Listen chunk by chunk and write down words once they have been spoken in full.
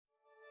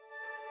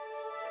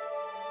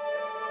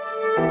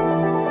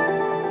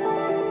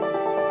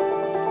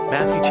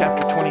Matthew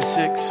chapter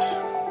 26.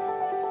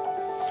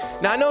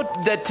 Now, I know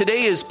that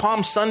today is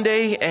Palm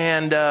Sunday,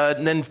 and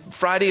then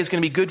Friday is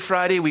going to be Good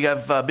Friday. We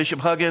have Bishop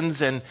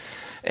Huggins and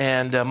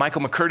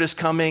Michael McCurtis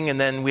coming, and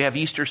then we have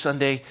Easter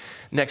Sunday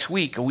next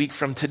week, a week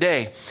from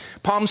today.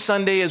 Palm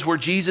Sunday is where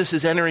Jesus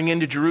is entering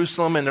into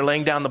Jerusalem, and they're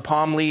laying down the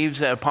palm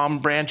leaves, palm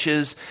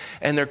branches,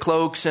 and their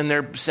cloaks, and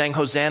they're saying,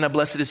 Hosanna,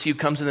 blessed is he who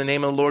comes in the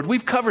name of the Lord.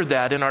 We've covered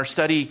that in our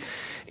study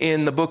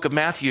in the book of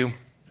Matthew.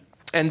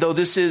 And though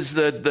this is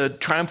the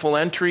triumphal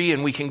entry,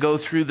 and we can go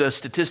through the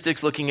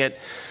statistics looking at,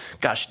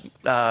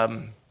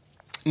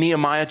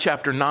 Nehemiah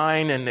chapter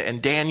 9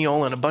 and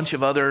Daniel and a bunch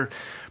of other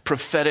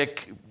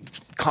prophetic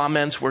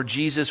comments where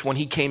Jesus, when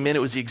he came in,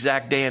 it was the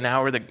exact day and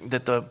hour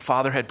that the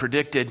Father had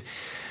predicted.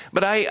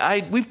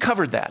 But we've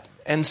covered that.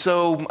 And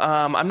so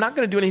I'm not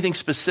going to do anything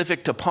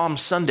specific to Palm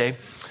Sunday,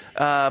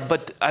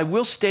 but I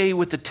will stay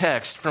with the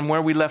text from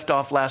where we left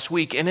off last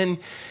week. And then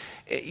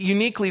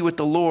uniquely with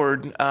the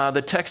Lord,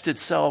 the text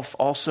itself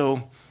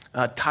also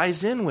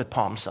ties in with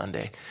Palm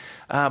Sunday.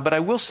 But I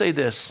will say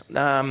this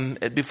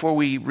before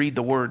we read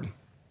the word.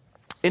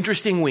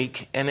 Interesting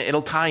week, and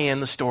it'll tie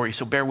in the story,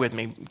 so bear with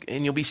me.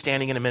 And you'll be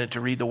standing in a minute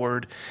to read the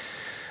word.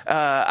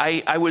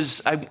 I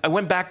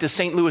went back to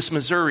St. Louis,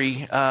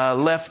 Missouri,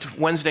 left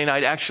Wednesday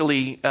night,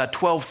 actually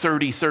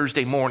 12:30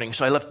 Thursday morning.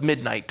 So I left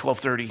midnight,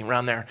 12:30,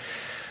 around there.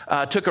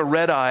 Took a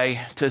red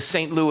eye to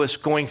St. Louis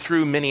going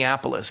through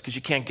Minneapolis because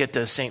you can't get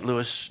to St.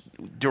 Louis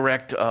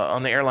direct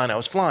on the airline I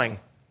was flying.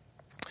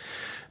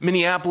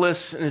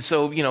 Minneapolis, and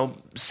so,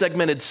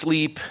 segmented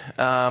sleep.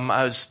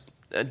 I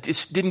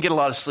just didn't get a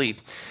lot of sleep.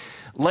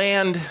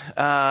 Land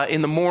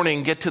in the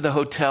morning, get to the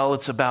hotel.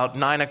 It's about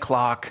 9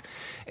 o'clock,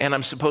 and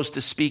I'm supposed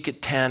to speak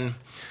at 10.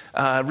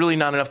 Really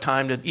not enough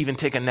time to even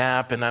take a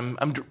nap, and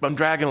I'm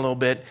dragging a little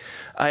bit.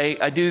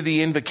 I do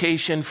the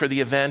invocation for the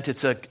event.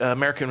 It's a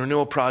American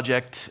Renewal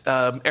Project.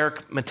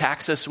 Eric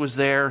Metaxas was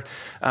there.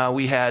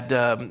 We had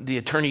the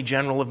Attorney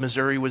General of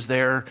Missouri was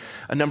there.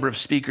 A number of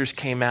speakers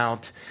came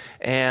out,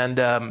 and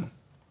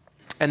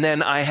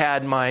then I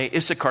had my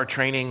Issachar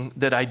training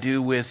that I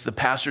do with the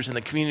pastors in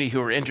the community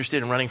who are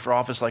interested in running for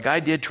office like I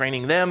did,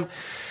 training them.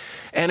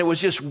 And it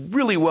was just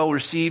really well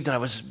received, and I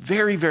was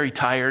very, very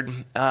tired.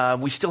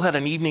 We still had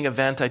an evening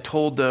event. I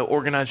told the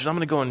organizers, I'm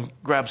going to go and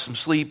grab some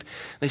sleep.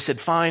 They said,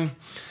 fine.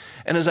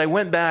 And as I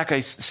went back,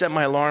 I set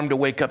my alarm to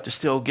wake up to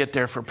still get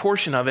there for a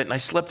portion of it, and I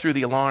slept through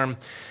the alarm.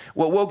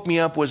 What woke me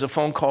up was a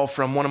phone call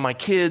from one of my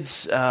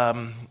kids,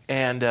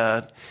 and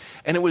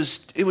it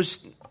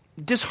was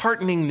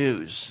disheartening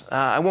news.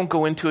 I won't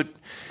go into it.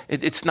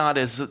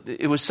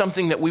 It was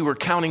something that we were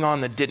counting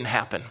on that didn't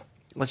happen.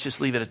 Let's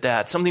just leave it at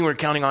that. Something we were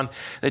counting on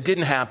that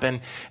didn't happen,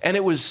 and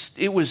it was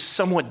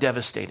somewhat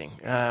devastating.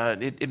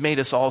 It made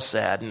us all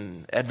sad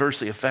and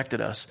adversely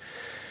affected us.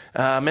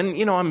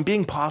 I'm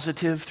being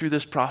positive through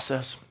this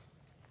process,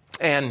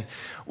 and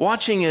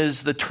watching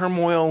as the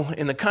turmoil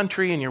in the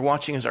country, and you're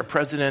watching as our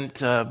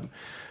president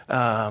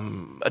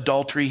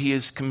adultery he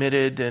has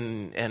committed,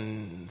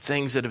 and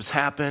things that have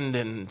happened,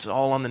 and it's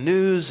all on the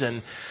news,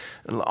 and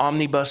the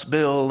omnibus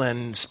bill,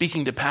 and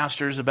speaking to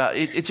pastors about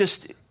it.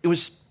 It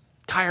was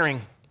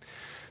tiring.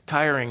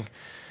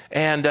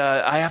 And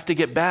I have to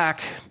get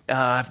back.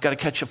 I've got to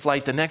catch a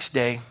flight the next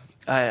day.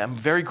 I'm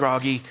very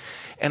groggy.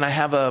 And I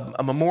have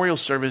a memorial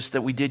service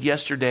that we did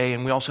yesterday,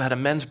 and we also had a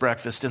men's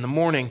breakfast in the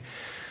morning.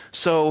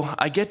 So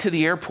I get to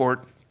the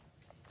airport,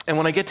 and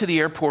when I get to the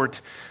airport,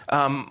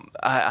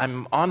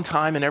 I'm on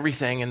time and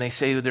everything, and they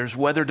say that there's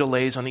weather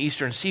delays on the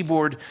eastern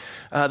seaboard.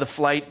 The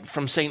flight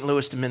from St.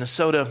 Louis to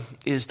Minnesota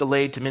is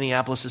delayed, to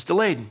Minneapolis is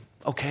delayed.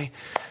 Okay.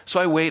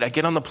 So I wait. I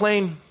get on the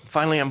plane.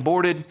 Finally, I'm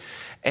boarded,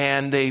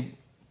 and they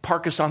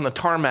park us on the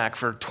tarmac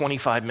for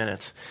 25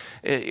 minutes.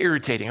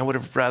 Irritating. I would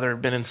have rather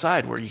been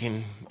inside where you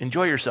can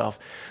enjoy yourself.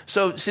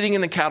 So sitting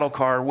in the cattle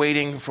car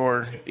waiting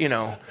for,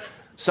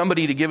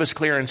 somebody to give us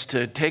clearance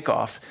to take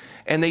off.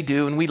 And they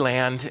do, and we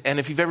land. And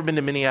if you've ever been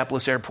to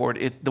Minneapolis Airport,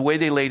 the way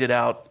they laid it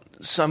out,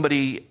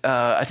 somebody,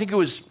 I think it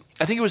was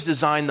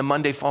designed the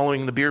Monday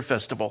following the beer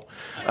festival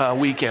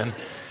weekend.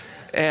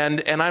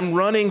 And I'm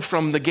running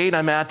from the gate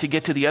I'm at to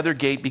get to the other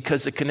gate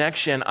because the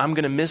connection, I'm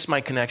going to miss my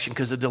connection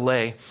because of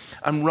delay.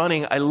 I'm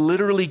running. I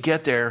literally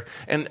get there.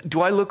 And do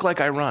I look like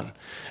I run?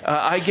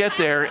 I get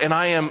there, and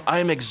I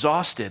am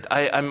exhausted.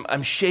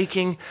 I'm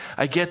shaking.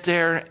 I get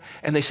there,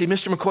 and they say,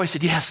 Mr. McCoy. I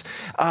said, yes,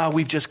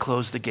 we've just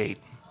closed the gate.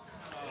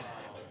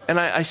 And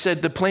I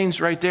said, the plane's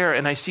right there,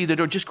 and I see the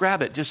door. Just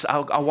grab it.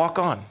 I'll walk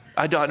on.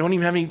 I don't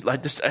even have any,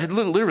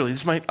 literally,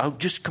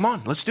 come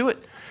on, let's do it.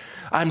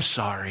 I'm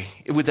sorry,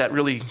 with that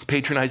really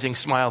patronizing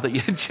smile that you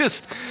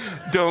just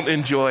don't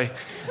enjoy.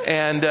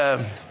 And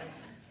I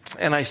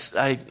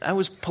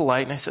was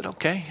polite, and I said,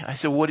 okay. I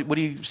said, what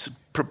do you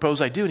propose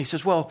I do? And he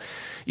says, well,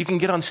 you can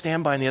get on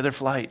standby in the other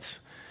flights.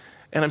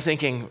 And I'm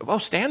thinking, oh,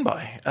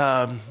 standby.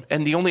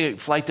 And the only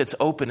flight that's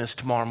open is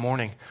tomorrow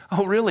morning.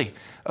 Oh, really?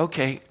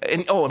 Okay.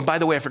 And by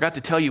the way, I forgot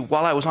to tell you,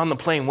 while I was on the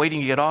plane waiting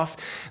to get off,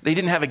 they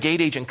didn't have a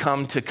gate agent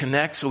come to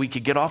connect so we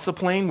could get off the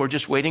plane. We're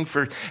just waiting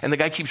and the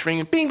guy keeps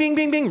ringing, bing, bing,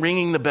 bing, bing,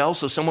 ringing the bell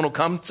so someone will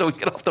come so we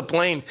get off the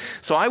plane.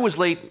 So I was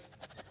late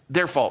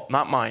Their fault,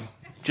 not mine.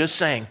 Just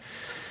saying.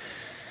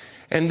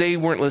 And they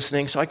weren't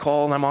listening, so I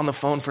call, and I'm on the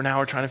phone for an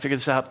hour trying to figure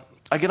this out.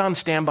 I get on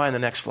standby in the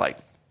next flight.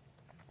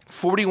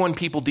 41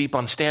 people deep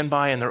on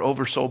standby, and they're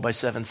oversold by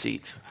 7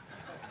 seats.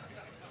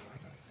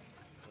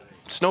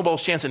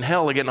 Snowball's chance in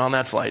hell of getting on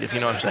that flight, if you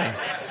know what I'm saying.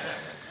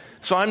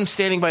 So I'm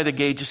standing by the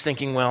gate just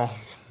thinking, well,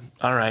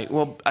 all right.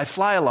 Well, I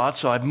fly a lot,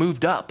 so I've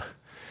moved up.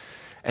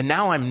 And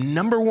now I'm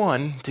number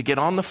 1 to get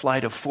on the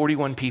flight of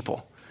 41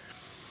 people.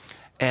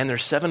 And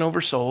there's 7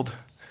 oversold.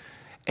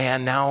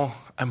 And now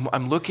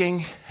I'm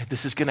looking,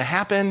 this is going to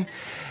happen.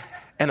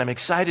 And I'm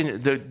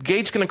excited. The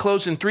gate's going to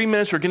close in 3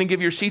 minutes. We're going to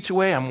give your seats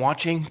away. I'm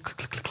watching.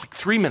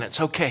 3 minutes.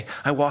 Okay.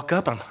 I walk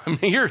up. I'm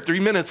here. 3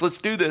 minutes. Let's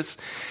do this.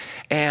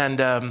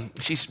 And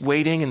she's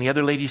waiting, and the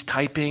other lady's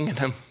typing. And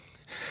I'm,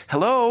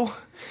 hello?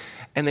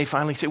 And they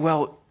finally say,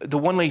 well, the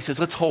one lady says,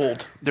 let's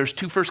hold. There's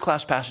 2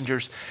 first-class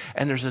passengers,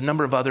 and there's a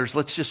number of others.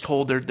 Let's just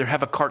hold. They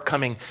have a cart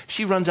coming.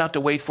 She runs out to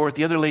wait for it.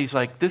 The other lady's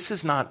like, this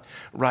is not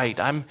right.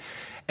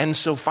 And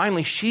so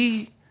finally,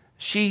 she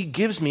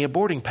gives me a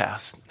boarding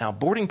pass. Now,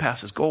 boarding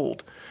pass is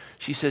gold.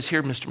 She says,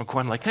 here, Mr.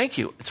 McCoy. I'm like, thank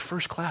you. It's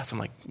first class. I'm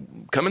like,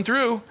 coming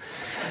through.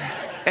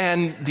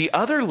 And the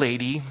other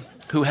lady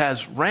who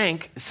has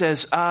rank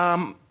says,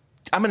 I'm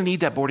going to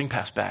need that boarding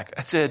pass back.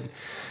 I said,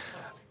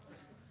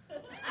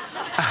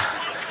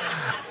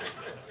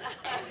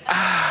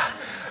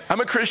 I'm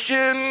a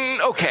Christian.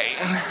 Okay.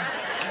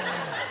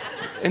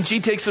 And she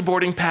takes the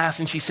boarding pass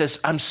and she says,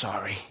 I'm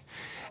sorry.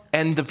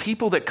 And the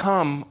people that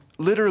come,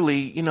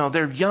 literally,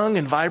 they're young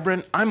and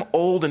vibrant. I'm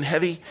old and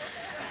heavy.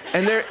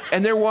 And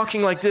they're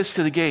walking like this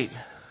to the gate.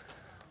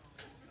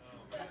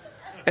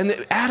 And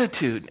the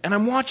attitude. And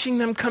I'm watching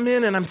them come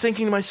in and I'm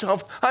thinking to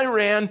myself, I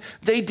ran.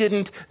 They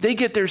didn't. They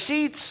get their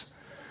seats.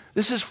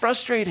 This is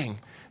frustrating.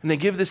 And they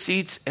give the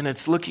seats and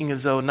it's looking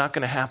as though not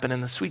going to happen.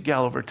 And the sweet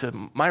gal over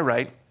to my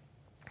right,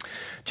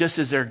 just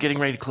as they're getting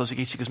ready to close the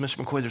gate, she goes,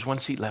 Mr. McCoy, there's 1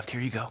 seat left.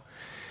 Here you go.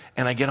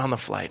 And I get on the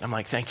flight. I'm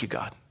like, thank you,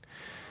 God.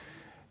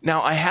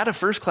 Now, I had a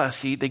first-class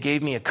seat. They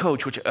gave me a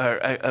coach, which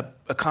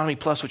economy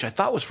plus, which I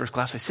thought was first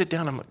class. I sit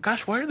down. I'm like,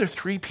 gosh, why are there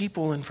 3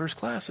 people in first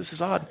class? This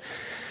is odd.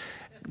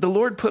 The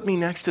Lord put me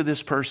next to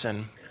this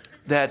person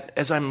that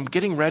as I'm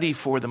getting ready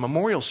for the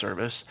memorial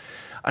service,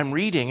 I'm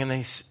reading, and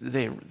they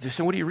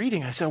said, what are you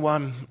reading? I said, well,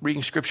 I'm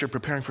reading scripture,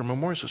 preparing for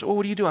memorial service. Oh,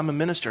 what do you do? I'm a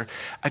minister.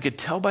 I could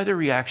tell by their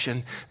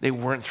reaction they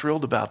weren't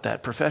thrilled about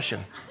that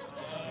profession.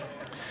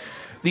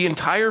 The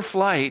entire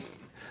flight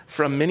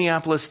from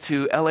Minneapolis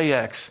to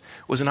LAX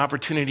was an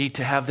opportunity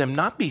to have them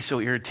not be so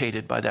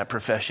irritated by that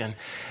profession.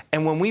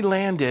 And when we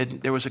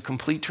landed, there was a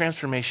complete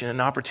transformation, an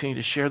opportunity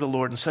to share the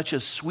Lord in such a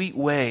sweet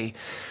way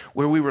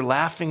where we were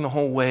laughing the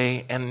whole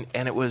way, and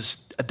it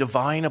was a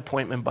divine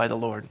appointment by the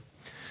Lord.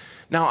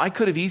 Now, I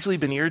could have easily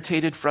been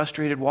irritated,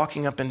 frustrated,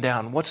 walking up and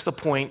down. What's the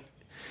point?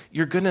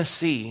 You're going to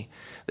see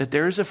that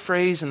there is a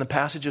phrase in the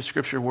passage of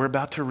Scripture we're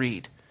about to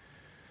read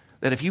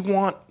that if you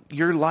want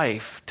your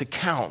life to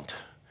count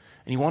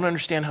and you want to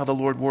understand how the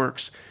Lord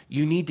works,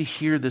 you need to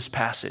hear this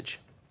passage.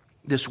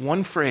 This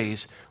one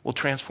phrase will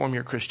transform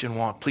your Christian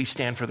walk. Please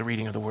stand for the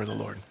reading of the word of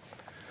the Lord.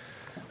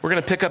 We're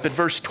going to pick up at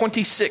verse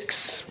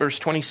 26. Verse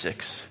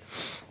 26.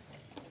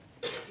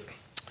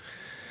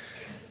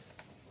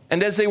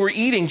 And as they were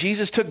eating,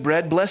 Jesus took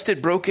bread, blessed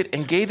it, broke it,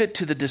 and gave it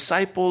to the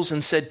disciples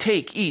and said,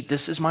 take, eat,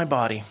 this is my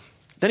body.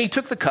 Then he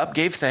took the cup,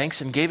 gave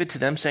thanks, and gave it to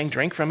them, saying,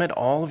 drink from it,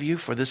 all of you,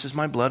 for this is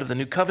my blood of the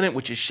new covenant,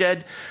 which is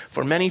shed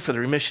for many for the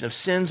remission of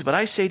sins. But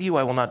I say to you,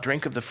 I will not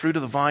drink of the fruit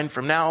of the vine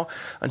from now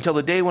until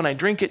the day when I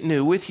drink it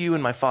new with you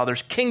in my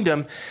Father's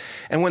kingdom.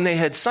 And when they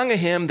had sung a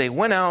hymn, they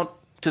went out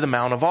to the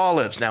Mount of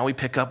Olives. Now we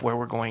pick up where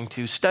we're going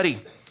to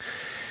study.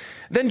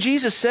 Then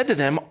Jesus said to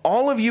them,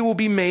 all of you will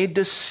be made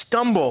to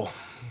stumble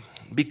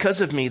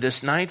because of me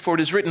this night, for it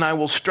is written, I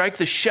will strike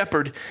the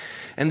shepherd,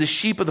 and the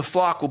sheep of the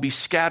flock will be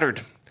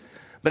scattered.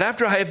 But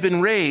after I have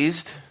been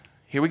raised,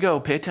 here we go,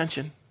 pay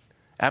attention.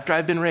 After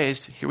I've been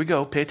raised, here we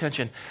go, pay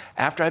attention.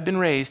 After I've been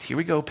raised, here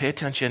we go, pay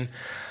attention.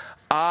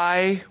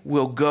 I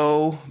will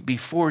go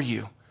before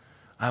you.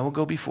 I will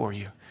go before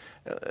you.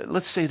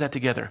 Let's say that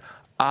together.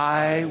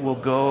 I will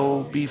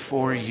go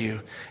before you.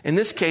 In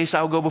this case,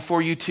 I will go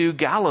before you to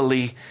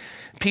Galilee.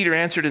 Peter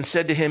answered and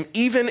said to him,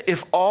 even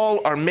if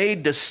all are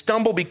made to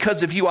stumble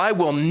because of you, I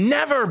will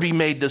never be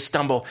made to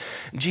stumble.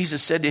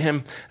 Jesus said to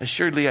him,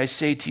 assuredly, I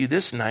say to you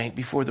this night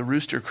before the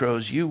rooster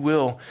crows, you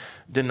will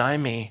deny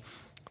me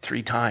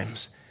 3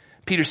 times.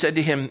 Peter said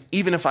to him,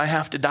 even if I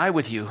have to die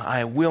with you,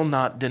 I will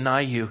not deny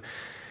you.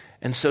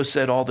 And so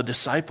said all the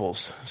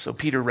disciples. So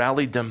Peter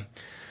rallied them.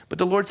 But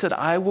the Lord said,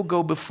 I will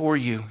go before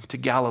you to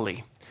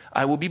Galilee.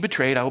 I will be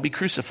betrayed, I will be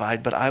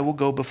crucified, but I will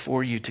go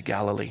before you to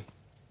Galilee.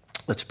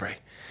 Let's pray.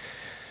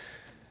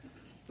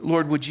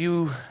 Lord, would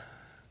you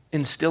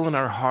instill in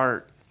our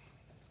heart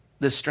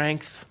the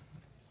strength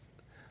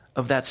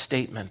of that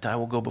statement, I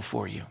will go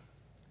before you.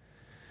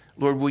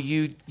 Lord, will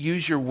you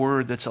use your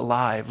word that's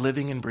alive,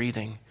 living and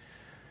breathing,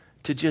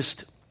 to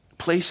just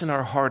place in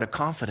our heart a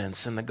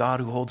confidence in the God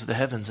who holds the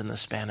heavens in the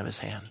span of his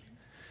hand.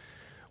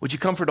 Would you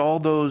comfort all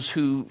those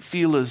who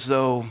feel as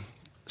though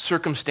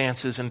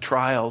circumstances and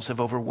trials have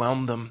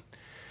overwhelmed them,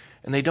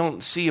 and they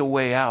don't see a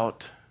way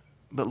out.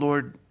 But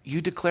Lord,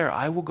 you declare,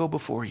 I will go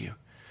before you.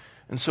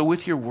 And so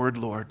with your word,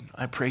 Lord,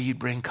 I pray you'd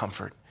bring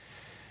comfort.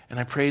 And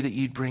I pray that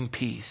you'd bring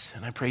peace.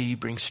 And I pray you'd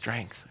bring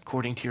strength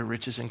according to your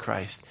riches in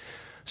Christ.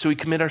 So we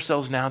commit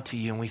ourselves now to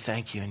you, and we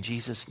thank you in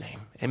Jesus'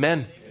 name.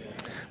 Amen.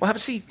 Well, have a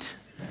seat.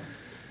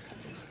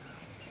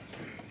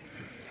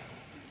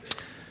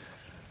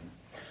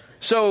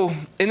 So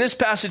in this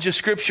passage of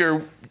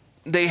Scripture,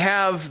 they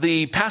have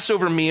the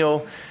Passover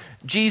meal.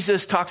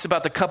 Jesus talks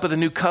about the cup of the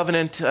new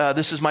covenant.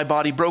 This is my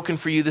body broken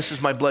for you. This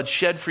is my blood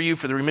shed for you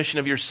for the remission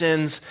of your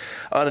sins.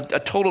 A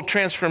total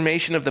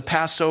transformation of the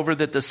Passover,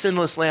 that the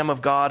sinless Lamb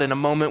of God in a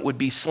moment would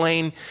be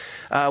slain.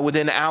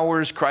 Within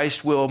hours,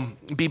 Christ will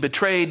be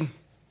betrayed.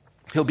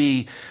 He'll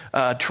be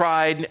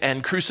tried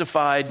and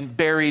crucified,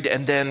 buried,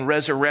 and then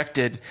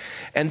resurrected.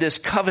 And this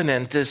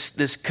covenant,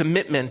 this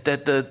commitment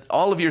that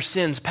all of your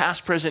sins,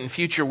 past, present, and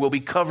future, will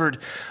be covered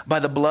by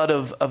the blood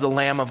of the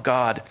Lamb of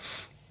God.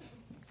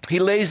 He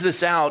lays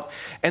this out,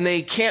 and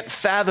they can't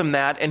fathom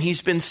that. And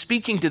he's been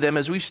speaking to them,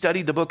 as we've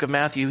studied the book of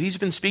Matthew, he's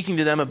been speaking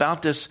to them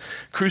about this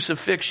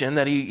crucifixion,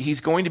 that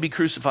he's going to be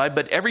crucified.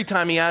 But every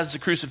time he adds the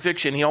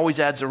crucifixion, he always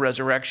adds a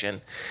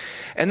resurrection.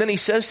 And then he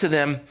says to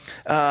them,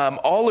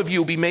 all of you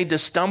will be made to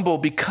stumble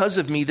because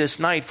of me this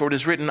night. For it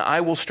is written,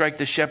 I will strike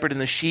the shepherd,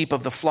 and the sheep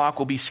of the flock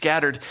will be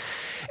scattered.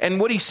 And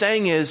what he's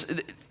saying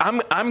is,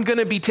 I'm going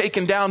to be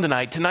taken down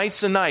tonight.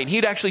 Tonight's the night.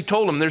 He'd actually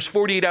told him there's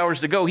 48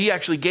 hours to go. He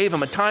actually gave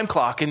him a time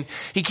clock. And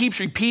he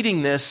keeps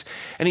repeating this.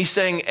 And he's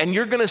saying, and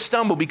you're going to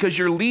stumble because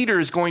your leader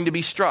is going to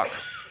be struck.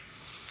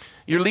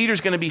 Your leader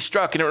is going to be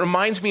struck. And it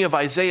reminds me of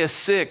Isaiah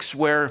 6,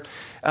 where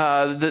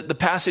the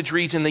passage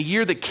reads, in the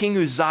year that King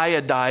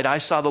Uzziah died, I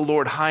saw the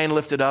Lord high and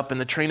lifted up,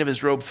 and the train of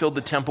his robe filled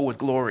the temple with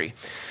glory.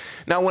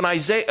 Now,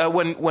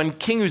 when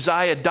King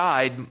Uzziah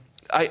died,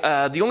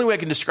 the only way I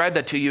can describe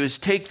that to you is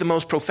take the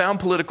most profound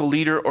political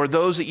leader, or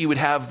those that you would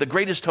have the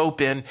greatest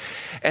hope in,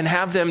 and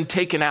have them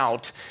taken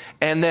out.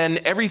 And then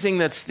everything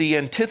that's the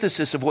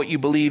antithesis of what you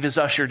believe is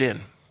ushered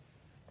in.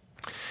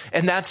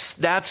 And that's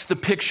the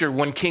picture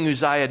when King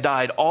Uzziah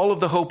died. All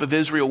of the hope of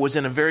Israel was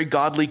in a very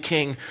godly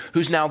king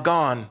who's now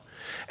gone.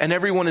 And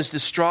everyone is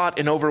distraught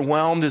and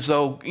overwhelmed, as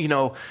though,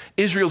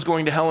 Israel's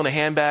going to hell in a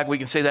handbag. We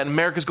can say that.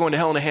 America's going to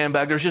hell in a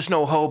handbag. There's just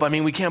no hope. I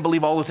mean, we can't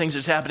believe all the things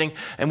that's happening.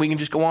 And we can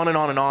just go on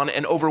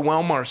and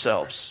overwhelm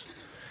ourselves.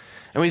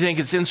 And we think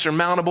it's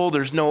insurmountable.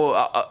 There's no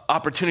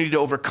opportunity to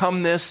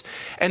overcome this.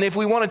 And if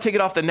we want to take it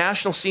off the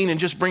national scene and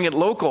just bring it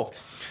local,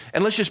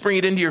 and let's just bring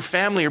it into your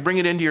family or bring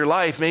it into your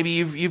life. Maybe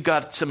you've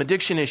got some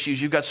addiction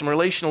issues. You've got some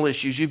relational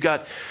issues. We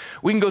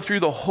can go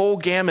through the whole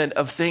gamut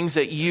of things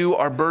that you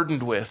are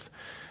burdened with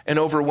and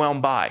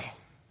overwhelmed by.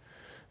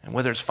 And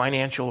whether it's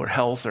financial or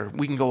health, or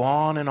we can go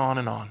on and on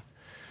and on.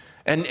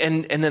 And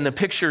then the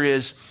picture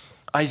is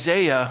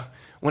Isaiah,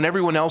 when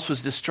everyone else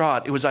was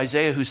distraught, it was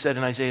Isaiah who said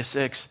in Isaiah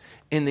 6,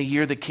 in the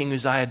year that King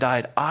Uzziah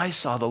died, I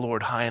saw the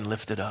Lord high and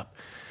lifted up.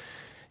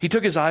 He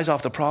took his eyes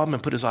off the problem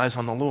and put his eyes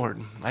on the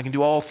Lord. I can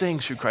do all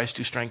things through Christ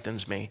who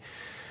strengthens me.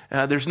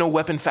 There's no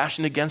weapon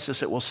fashioned against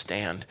us that will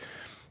stand.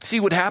 See,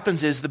 what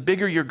happens is the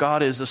bigger your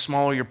God is, the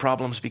smaller your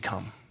problems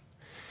become.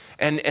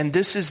 And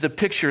this is the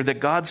picture that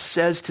God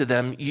says to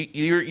them.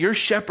 Your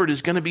shepherd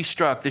is going to be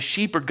struck. The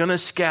sheep are going to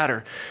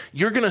scatter.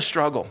 You're going to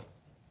struggle.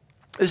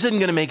 This isn't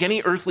going to make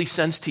any earthly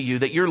sense to you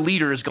that your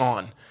leader is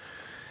gone.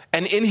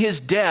 And in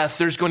his death,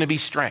 there's going to be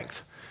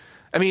strength.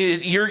 I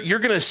mean, you're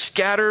going to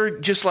scatter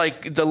just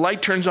like the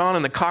light turns on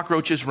and the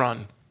cockroaches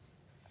run.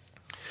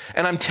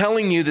 And I'm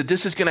telling you that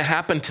this is going to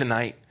happen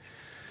tonight.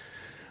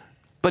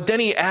 But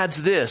then he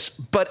adds this,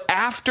 but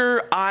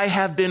after I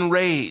have been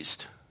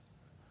raised.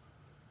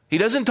 He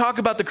doesn't talk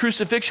about the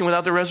crucifixion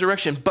without the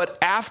resurrection, but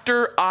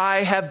after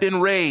I have been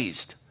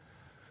raised.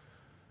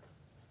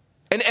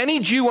 And any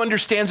Jew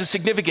understands the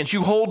significance.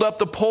 You hold up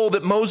the pole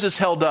that Moses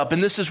held up,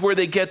 and this is where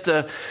they get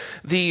the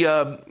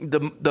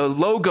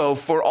logo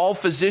for all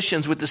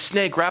physicians with the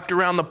snake wrapped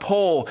around the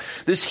pole.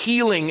 This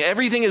healing,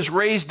 everything is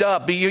raised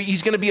up.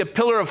 He's going to be a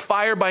pillar of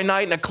fire by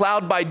night and a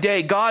cloud by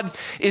day. God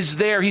is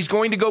there. He's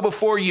going to go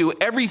before you.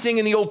 Everything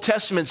in the Old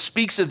Testament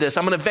speaks of this.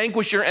 I'm going to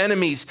vanquish your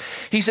enemies.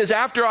 He says,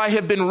 after I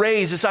have been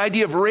raised, this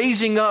idea of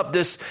raising up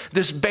this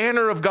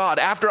banner of God,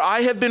 after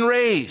I have been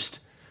raised,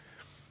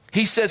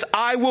 he says,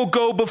 I will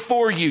go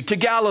before you to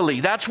Galilee.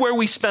 That's where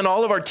we spent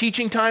all of our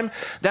teaching time.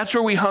 That's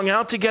where we hung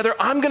out together.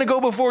 I'm going to go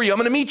before you. I'm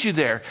going to meet you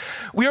there.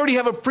 We already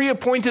have a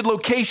pre-appointed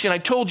location, I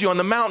told you, on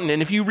the mountain.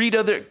 And if you read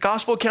other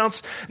gospel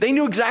accounts, they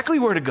knew exactly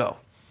where to go.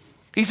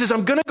 He says,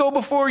 I'm going to go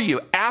before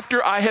you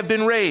after I have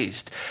been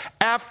raised.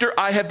 After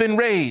I have been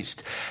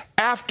raised.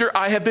 After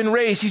I have been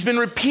raised. He's been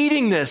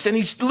repeating this, and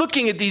he's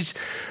looking at these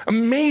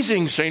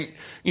amazing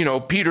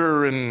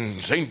Peter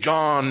and St.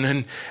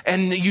 John,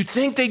 and you'd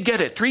think they'd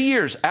get it. 3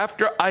 years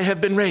after I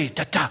have been raised.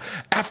 Ta-ta.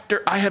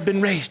 After I have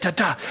been raised.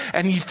 Ta-ta.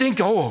 And you think,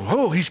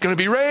 he's going to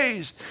be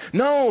raised.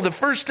 No, the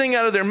first thing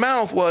out of their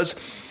mouth was,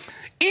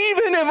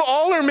 even if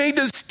all are made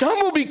to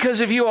stumble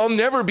because of you, I'll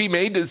never be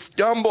made to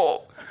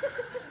stumble.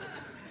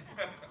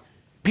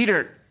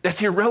 Peter,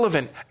 That's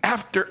irrelevant.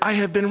 After I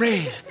have been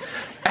raised.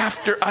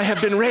 After I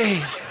have been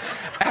raised.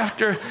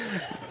 After.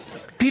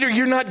 Peter,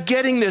 you're not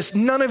getting this.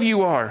 None of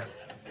you are.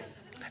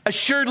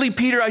 Assuredly,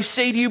 Peter, I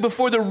say to you,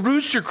 before the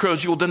rooster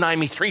crows, you will deny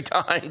me 3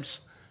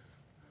 times.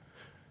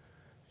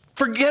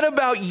 Forget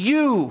about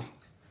you.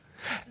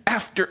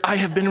 After I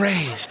have been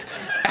raised.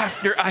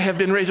 After I have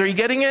been raised. Are you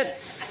getting it?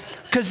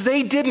 Because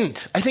they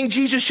didn't. I think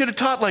Jesus should have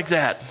taught like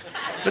that.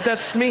 But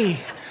that's me.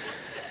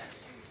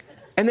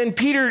 And then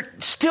Peter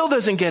still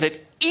doesn't get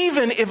it.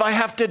 Even if I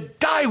have to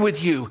die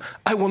with you,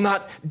 I will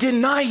not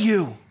deny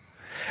you.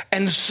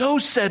 And so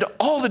said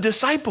all the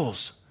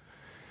disciples.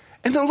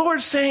 And the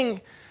Lord's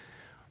saying,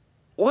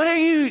 what are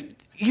you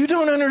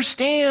don't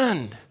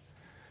understand.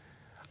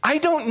 I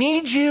don't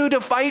need you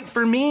to fight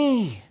for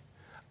me.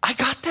 I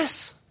got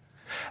this.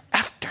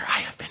 After I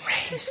have been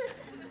raised.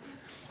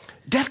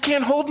 Death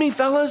can't hold me,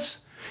 fellas.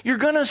 You're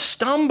going to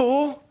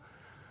stumble.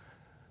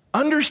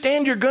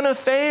 Understand you're going to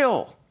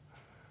fail.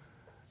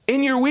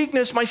 In your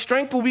weakness, my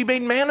strength will be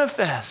made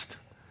manifest.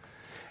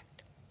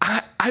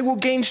 I will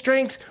gain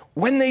strength.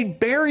 When they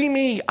bury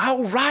me,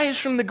 I'll rise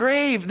from the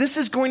grave. This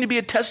is going to be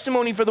a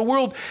testimony for the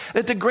world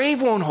that the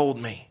grave won't hold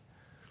me.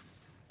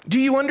 Do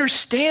you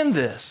understand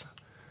this?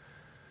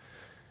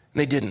 And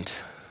they didn't.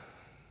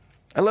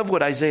 I love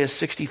what Isaiah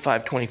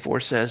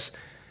 65:24 says.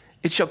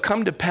 It shall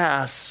come to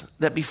pass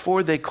that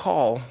before they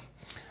call,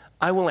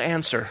 I will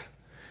answer.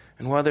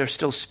 And while they're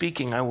still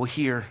speaking, I will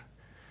hear.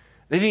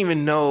 They didn't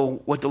even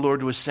know what the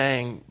Lord was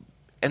saying,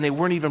 and they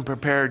weren't even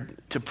prepared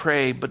to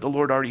pray, but the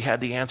Lord already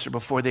had the answer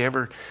before they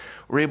ever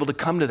were able to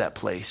come to that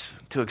place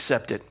to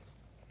accept it.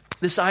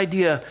 This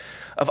idea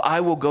of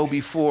I will go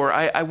before,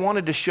 I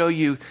wanted to show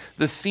you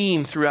the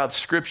theme throughout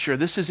Scripture.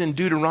 This is in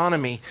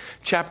Deuteronomy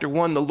chapter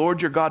 1, the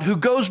Lord your God who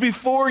goes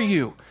before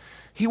you.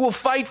 He will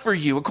fight for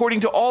you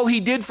according to all he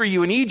did for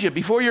you in Egypt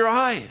before your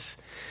eyes.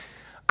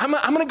 I'm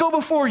going to go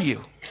before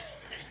you.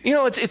 You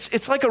know,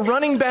 it's like a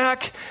running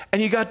back, and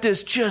you got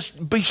this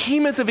just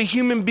behemoth of a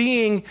human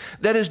being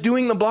that is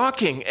doing the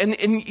blocking. And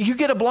you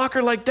get a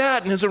blocker like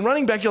that, and as a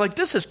running back, you're like,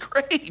 this is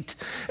great,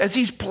 as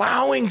he's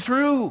plowing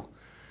through.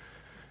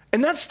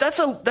 And that's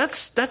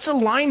a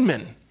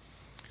lineman.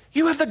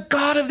 You have the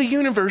God of the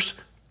universe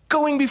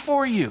going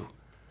before you.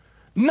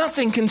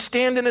 Nothing can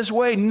stand in his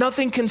way.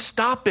 Nothing can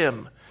stop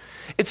him.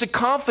 It's a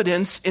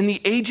confidence in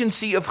the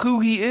agency of who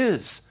he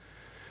is.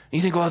 And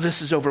you think, well,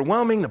 this is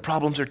overwhelming. The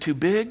problems are too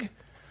big.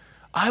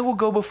 I will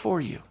go before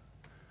you.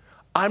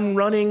 I'm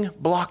running,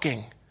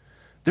 blocking.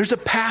 There's a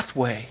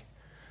pathway.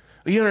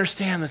 You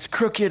understand that's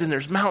crooked, and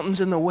there's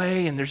mountains in the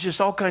way, and there's just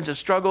all kinds of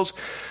struggles.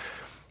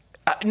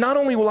 Not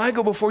only will I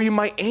go before you,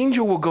 my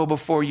angel will go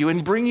before you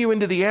and bring you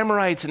into the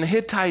Amorites and the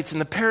Hittites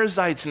and the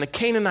Perizzites and the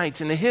Canaanites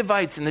and the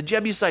Hivites and the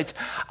Jebusites.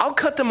 I'll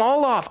cut them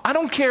all off. I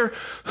don't care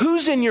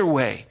who's in your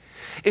way.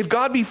 If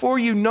God before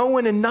you, no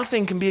one and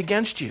nothing can be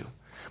against you.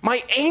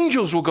 My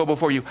angels will go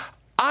before you.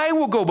 I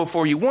will go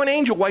before you. One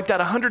angel wiped out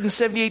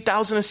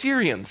 178,000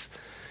 Assyrians.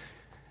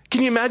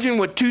 Can you imagine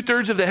what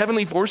 2/3 of the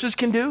heavenly forces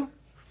can do?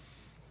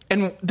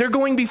 And they're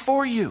going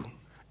before you.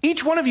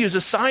 Each one of you is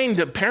assigned,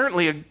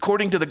 apparently,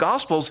 according to the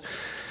Gospels,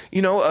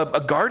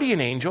 a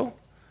guardian angel.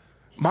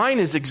 Mine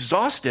is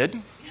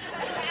exhausted.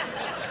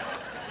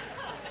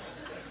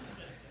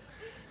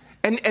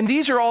 And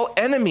these are all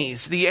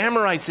enemies, the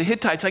Amorites, the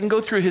Hittites. I can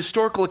go through a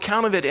historical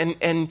account of it,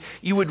 and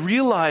you would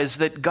realize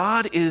that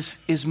God is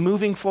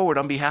moving forward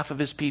on behalf of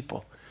his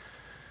people.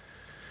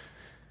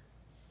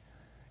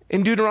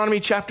 In Deuteronomy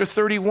chapter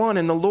 31,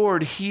 in the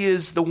Lord, he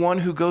is the one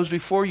who goes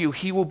before you.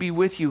 He will be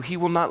with you. He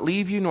will not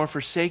leave you nor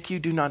forsake you.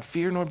 Do not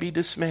fear nor be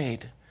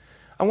dismayed.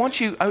 I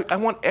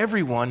want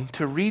everyone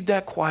to read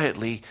that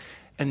quietly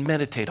and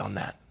meditate on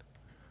that.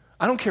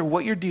 I don't care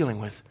what you're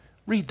dealing with.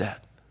 Read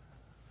that.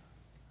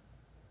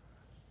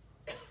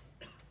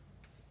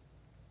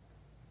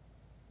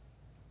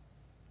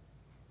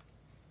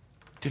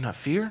 Do not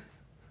fear.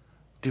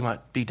 Do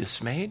not be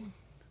dismayed.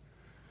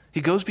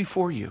 He goes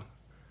before you.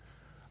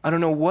 I don't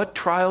know what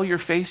trial you're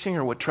facing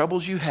or what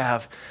troubles you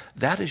have.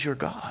 That is your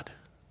God.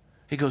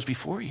 He goes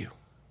before you.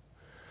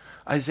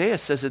 Isaiah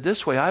says it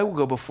this way, I will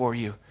go before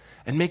you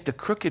and make the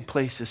crooked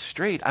places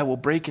straight. I will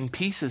break in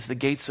pieces the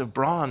gates of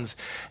bronze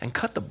and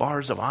cut the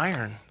bars of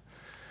iron.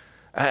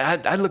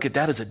 I look at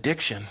that as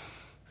addiction.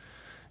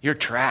 You're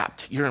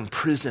trapped. You're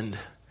imprisoned.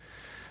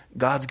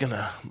 God's going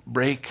to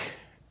break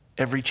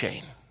every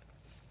chain.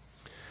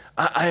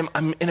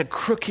 I'm in a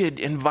crooked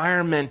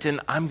environment, and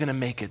I'm going to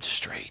make it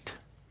straight.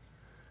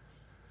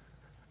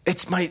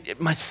 It's my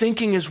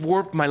thinking is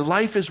warped. My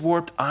life is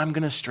warped. I'm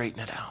going to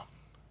straighten it out.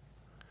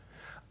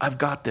 I've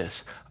got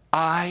this.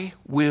 I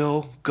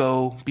will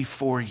go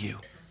before you.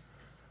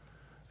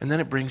 And then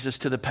it brings us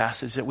to the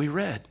passage that we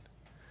read.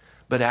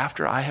 But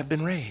after I have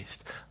been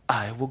raised,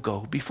 I will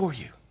go before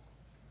you.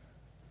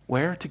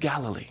 Where? To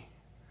Galilee.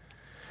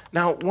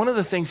 Now, one of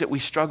the things that we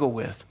struggle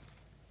with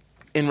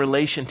in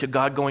relation to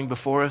God going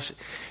before us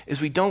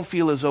is we don't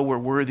feel as though we're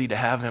worthy to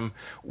have him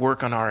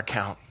work on our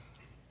account.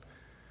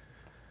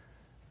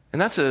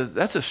 And that's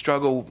a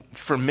struggle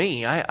for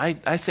me. I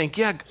think,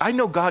 yeah, I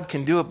know God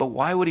can do it, but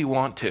why would he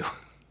want to?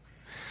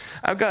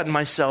 I've gotten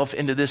myself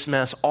into this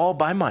mess all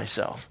by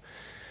myself.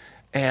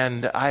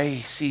 And I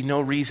see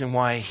no reason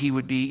why he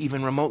would be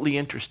even remotely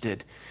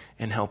interested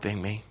in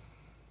helping me.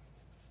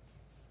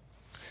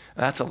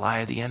 That's a lie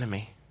of the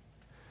enemy.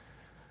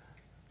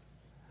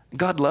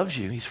 God loves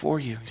you. He's for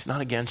you. He's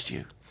not against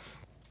you.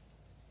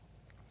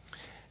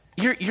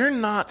 You're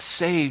not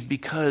saved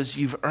because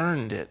you've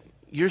earned it.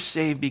 You're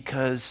saved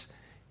because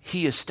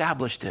he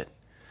established it.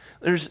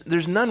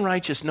 There's none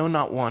righteous, no,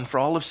 not one, for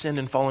all have sinned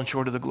and fallen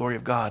short of the glory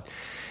of God.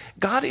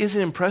 God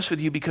isn't impressed with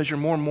you because you're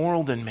more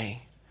moral than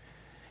me.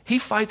 He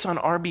fights on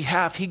our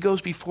behalf. He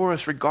goes before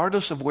us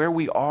regardless of where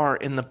we are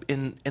in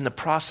the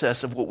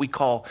process of what we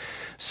call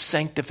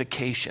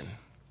sanctification.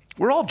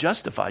 We're all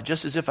justified,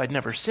 just as if I'd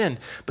never sinned,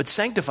 but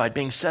sanctified,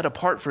 being set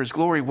apart for his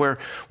glory, where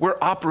we're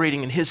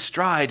operating in his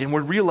stride and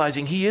we're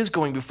realizing he is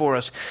going before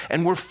us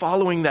and we're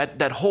following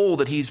that hole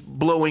that he's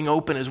blowing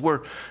open as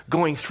we're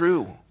going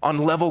through on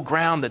level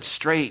ground that's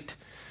straight.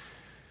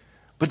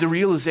 But the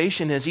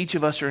realization is each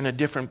of us are in a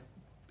different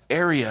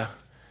area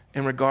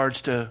in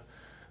regards to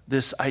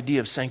this idea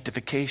of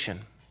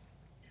sanctification.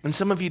 And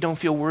some of you don't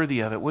feel worthy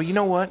of it. Well, you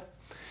know what?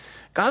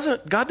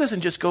 God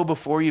doesn't just go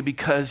before you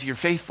because you're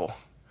faithful.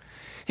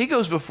 He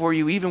goes before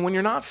you even when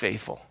you're not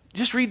faithful.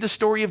 Just read the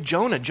story of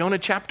Jonah. Jonah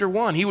chapter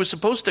 1. He was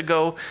supposed to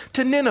go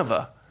to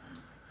Nineveh.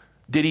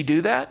 Did he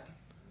do that?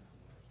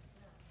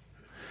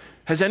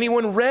 Has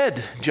anyone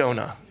read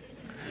Jonah?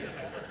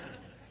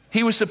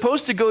 He was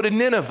supposed to go to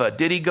Nineveh.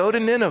 Did he go to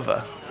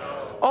Nineveh?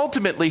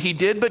 Ultimately, he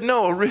did, but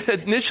no.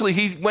 Initially,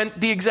 he went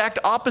the exact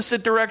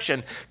opposite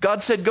direction.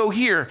 God said, go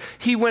here.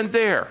 He went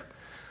there.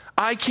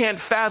 I can't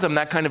fathom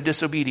that kind of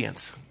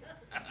disobedience.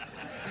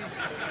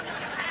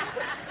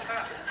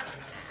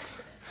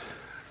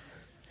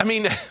 I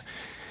mean,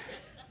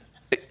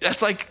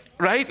 that's like,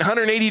 right?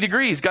 180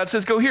 degrees. God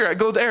says, go here. I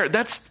go there.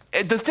 That's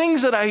the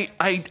things that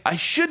I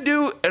should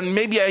do, and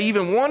maybe I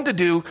even want to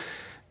do,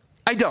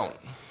 I don't.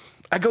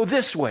 I go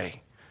this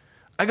way.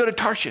 I go to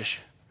Tarshish.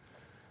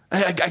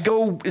 I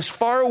go as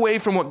far away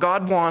from what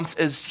God wants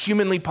as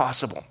humanly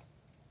possible.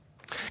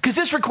 Because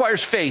this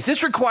requires faith.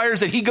 This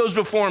requires that he goes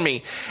before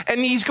me. And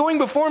he's going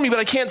before me, but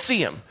I can't see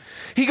him.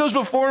 He goes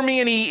before me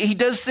and he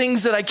does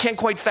things that I can't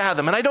quite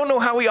fathom. And I don't know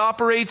how he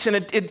operates. And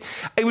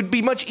it would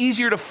be much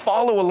easier to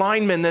follow a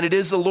lineman than it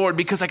is the Lord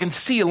because I can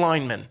see a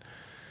lineman.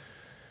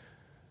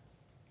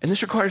 And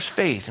this requires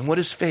faith. And what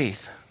is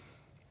faith?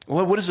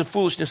 Well, what is the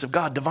foolishness of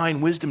God?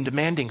 Divine wisdom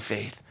demanding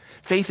faith.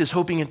 Faith is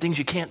hoping in things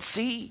you can't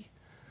see.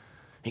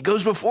 He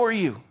goes before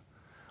you.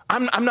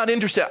 I'm not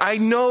interested. I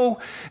know,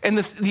 and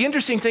the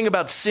interesting thing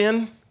about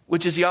sin,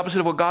 which is the opposite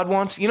of what God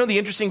wants, you know the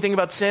interesting thing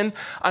about sin?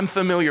 I'm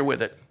familiar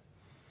with it.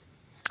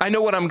 I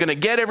know what I'm going to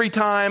get every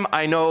time.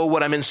 I know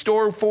what I'm in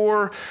store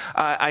for.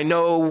 I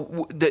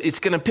know that it's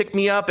going to pick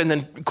me up and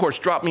then, of course,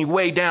 drop me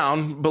way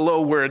down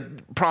below where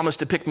it promised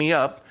to pick me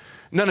up.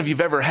 None of you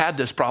have ever had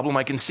this problem.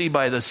 I can see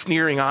by the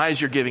sneering eyes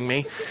you're giving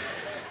me.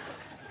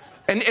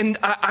 And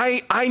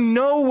I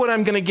know what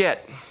I'm going to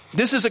get.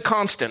 This is a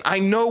constant. I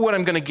know what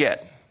I'm going to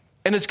get.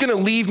 And it's going to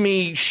leave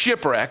me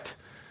shipwrecked,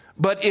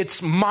 but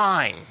it's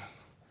mine.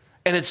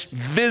 And it's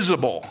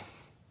visible.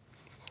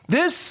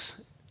 This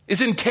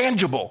is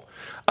intangible.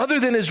 Other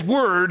than his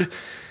word,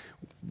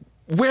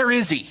 where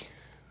is he?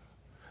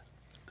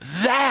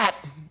 That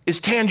is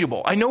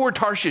tangible. I know where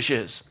Tarshish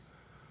is.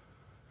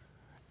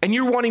 And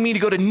you're wanting me to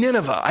go to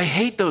Nineveh. I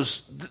hate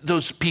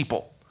those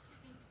people.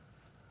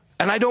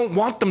 And I don't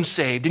want them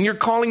saved. And you're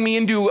calling me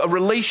into a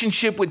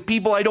relationship with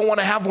people I don't want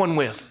to have one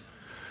with.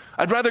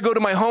 I'd rather go to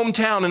my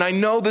hometown, and I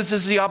know this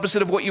is the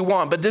opposite of what you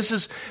want, but this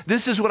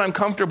is what I'm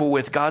comfortable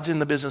with. God's in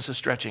the business of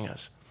stretching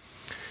us.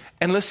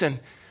 And listen,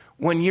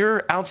 when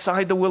you're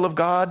outside the will of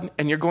God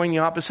and you're going the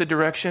opposite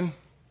direction,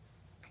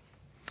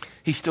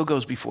 he still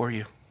goes before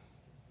you.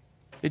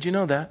 Did you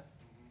know that?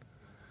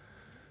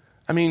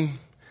 I mean,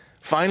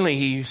 finally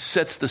he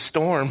sets the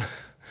storm,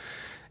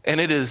 and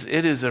it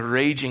is a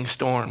raging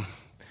storm.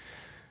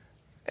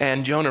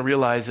 And Jonah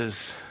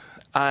realizes,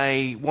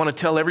 I want to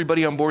tell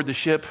everybody on board the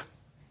ship,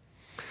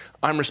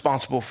 I'm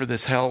responsible for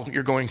this hell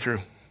you're going through.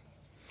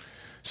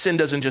 Sin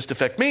doesn't just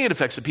affect me, it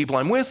affects the people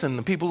I'm with and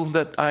the people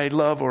that I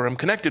love or am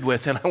connected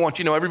with. And I want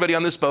you to know, everybody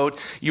on this boat,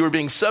 you are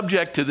being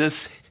subject to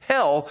this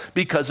hell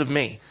because of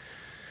me.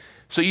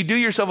 So you do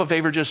yourself a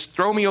favor, just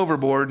throw me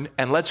overboard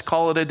and let's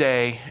call it a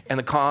day, and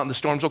the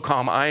storms will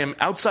calm. I am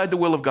outside the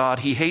will of God.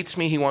 He hates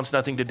me. He wants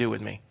nothing to do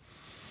with me.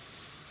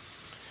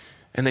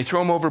 And they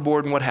throw him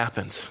overboard, and what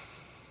happens?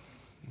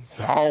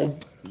 Oh,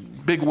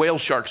 big whale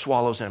shark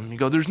swallows him. You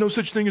go, there's no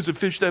such thing as a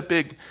fish that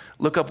big.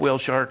 Look up whale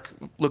shark.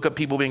 Look up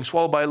people being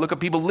swallowed by it. Look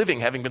up people living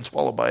having been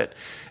swallowed by it.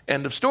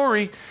 End of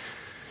story.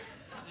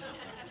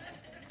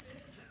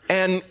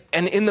 And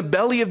in the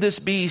belly of this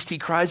beast, he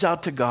cries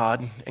out to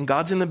God, and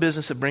God's in the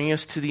business of bringing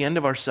us to the end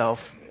of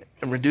ourselves.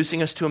 and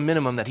reducing us to a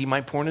minimum that he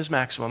might pour in his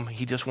maximum.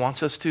 He just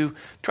wants us to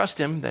trust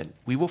him, that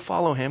we will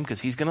follow him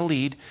because he's going to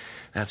lead.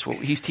 That's what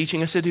he's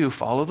teaching us to do.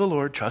 Follow the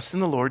Lord, trust in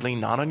the Lord, lean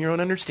not on your own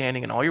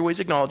understanding, and all your ways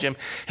acknowledge him.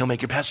 He'll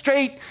make your path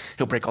straight.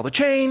 He'll break all the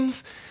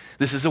chains.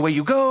 This is the way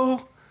you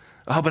go.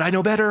 Oh, but I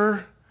know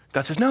better.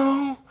 God says,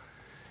 no.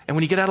 And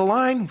when you get out of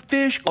line,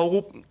 fish.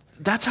 Oh,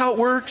 that's how it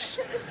works.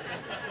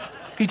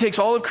 He takes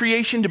all of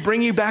creation to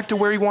bring you back to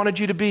where he wanted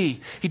you to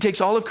be. He takes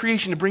all of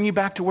creation to bring you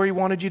back to where he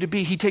wanted you to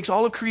be. He takes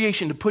all of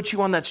creation to put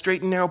you on that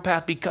straight and narrow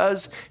path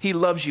because he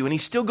loves you. And he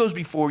still goes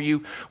before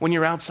you when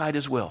you're outside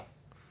his will.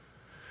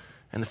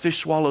 And the fish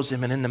swallows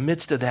him. And in the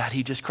midst of that,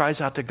 he just cries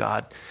out to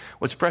God.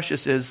 What's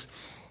precious is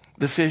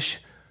the fish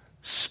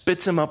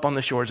spits him up on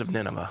the shores of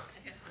Nineveh,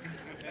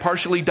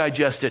 partially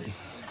digested.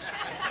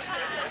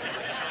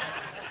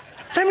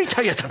 Let me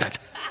tell you something.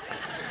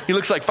 He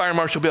looks like Fire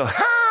Marshal Bill.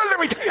 Let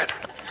me tell you something.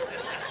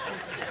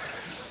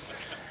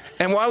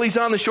 And while he's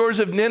on the shores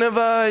of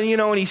Nineveh,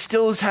 and he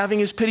still is having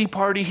his pity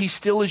party, he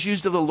still is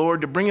used of the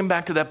Lord to bring him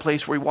back to that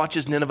place where he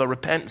watches Nineveh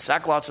repent in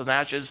sackcloth and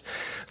ashes.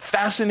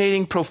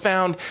 Fascinating,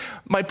 profound.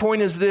 My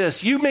point is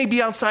this. You may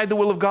be outside the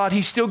will of God.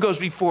 He still goes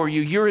before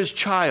you. You're his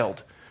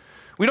child.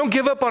 We don't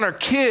give up on our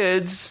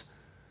kids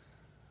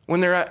when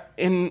they're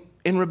in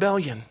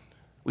rebellion.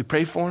 We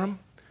pray for them.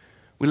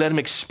 We let them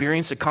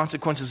experience the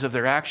consequences of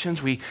their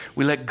actions. We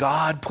let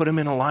God put them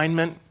in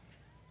alignment.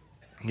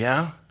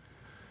 Yeah?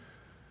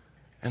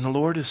 And the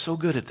Lord is so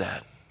good at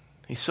that.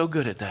 He's so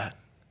good at that.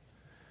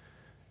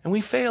 And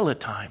we fail at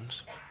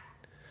times.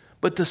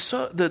 But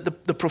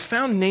the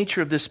profound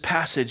nature of this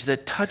passage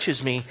that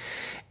touches me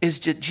is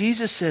that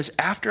Jesus says,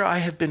 after I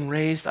have been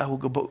raised, I will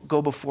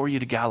go before you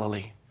to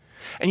Galilee.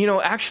 And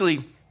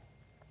actually,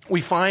 we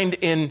find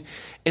in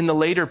the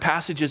later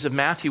passages of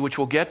Matthew, which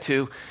we'll get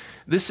to,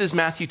 this is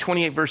Matthew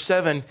 28, verse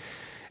 7.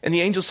 And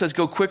the angel says,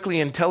 go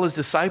quickly and tell his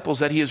disciples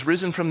that he is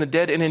risen from the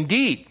dead. And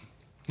indeed,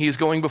 he is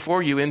going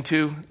before you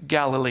into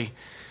Galilee.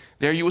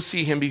 There you will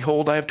see him.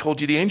 Behold, I have told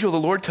you. The angel of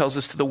the Lord tells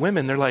this to the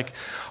women. They're like,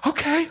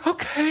 okay.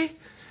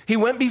 He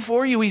went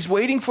before you. He's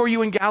waiting for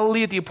you in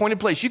Galilee at the appointed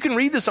place. You can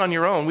read this on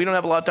your own. We don't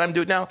have a lot of time to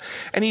do it now.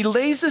 And he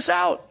lays this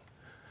out.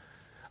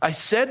 I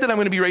said that I'm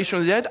going to be raised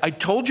from the dead. I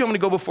told you I'm going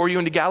to go before you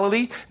into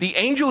Galilee. The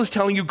angel is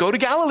telling you, go to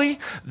Galilee.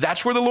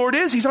 That's where the Lord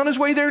is. He's on his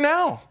way there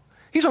now.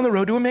 He's on the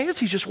road to Emmaus.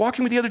 He's just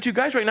walking with the other two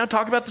guys right now,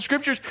 talking about the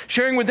scriptures,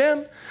 sharing with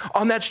them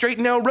on that straight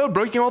and narrow road,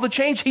 breaking all the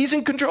chains. He's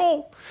in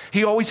control.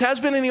 He always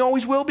has been and he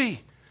always will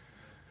be.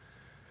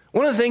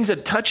 One of the things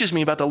that touches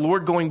me about the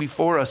Lord going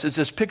before us is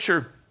this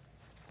picture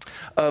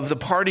of the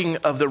parting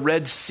of the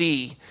Red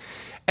Sea.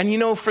 And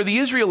for the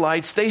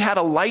Israelites, they had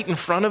a light in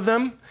front of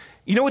them.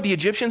 You know what the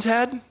Egyptians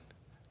had?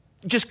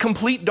 Just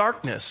complete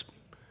darkness.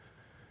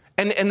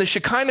 And the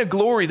Shekinah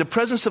glory, the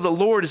presence of the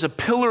Lord, is a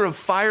pillar of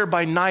fire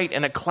by night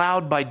and a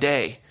cloud by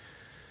day.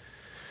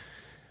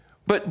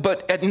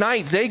 But at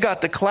night they got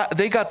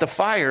the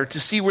fire to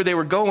see where they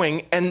were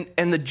going, and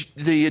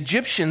the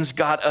Egyptians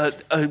got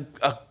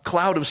a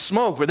cloud of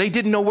smoke where they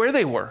didn't know where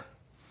they were.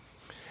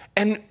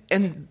 And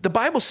the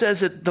Bible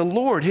says that the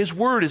Lord, his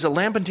word, is a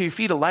lamp unto your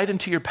feet, a light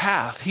unto your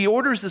path. He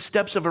orders the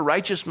steps of a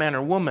righteous man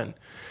or woman.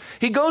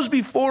 He goes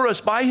before us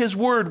by his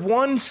word,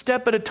 one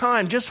step at a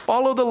time. Just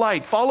follow the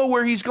light. Follow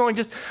where he's going.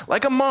 Just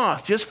like a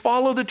moth. Just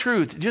follow the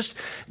truth.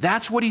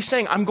 That's what he's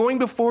saying. I'm going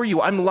before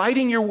you. I'm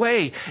lighting your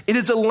way. It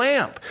is a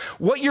lamp.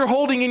 What you're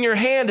holding in your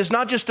hand is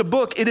not just a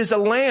book. It is a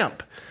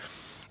lamp.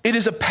 It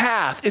is a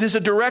path. It is a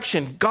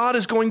direction. God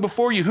is going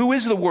before you. Who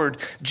is the word?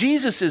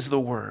 Jesus is the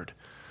word.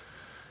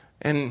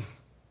 And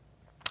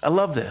I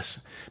love this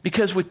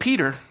because with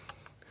Peter,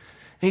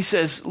 he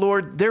says,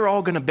 Lord, they're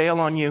all going to bail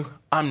on you.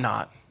 I'm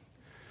not.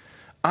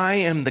 I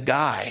am the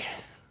guy.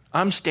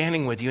 I'm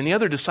standing with you. And the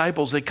other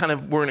disciples, they kind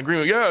of were in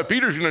agreement. Yeah,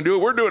 Peter's going to do it.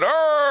 We're doing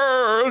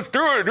it. Let's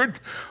do it.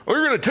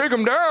 We're going to take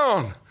him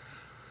down.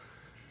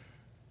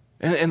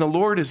 And the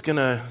Lord is going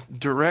to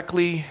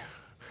directly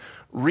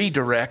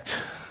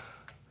redirect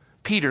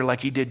Peter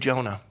like he did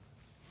Jonah.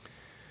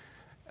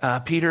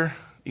 Peter,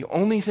 the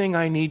only thing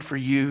I need for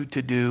you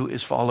to do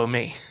is follow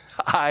me.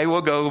 I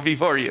will go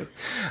before you.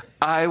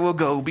 I will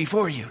go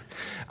before you.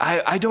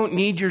 I don't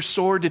need your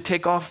sword to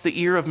take off the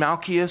ear of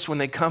Malchus when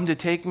they come to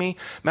take me.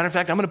 Matter of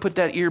fact, I'm going to put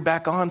that ear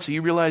back on so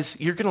you realize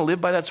you're going to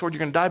live by that sword. You're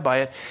going to die by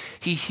it.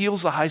 He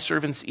heals the high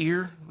servant's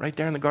ear right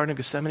there in the Garden of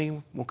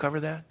Gethsemane. We'll cover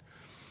that.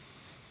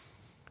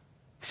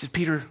 He says,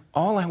 Peter,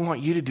 all I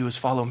want you to do is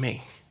follow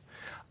me.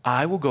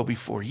 I will go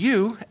before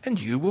you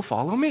and you will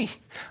follow me.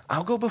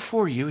 I'll go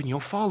before you and you'll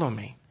follow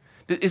me.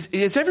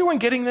 Is everyone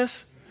getting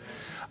this?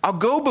 I'll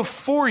go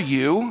before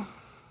you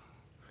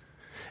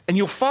and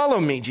you'll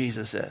follow me,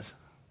 Jesus says.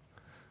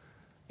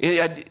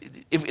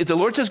 If the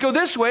Lord says go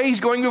this way, he's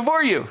going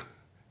before you.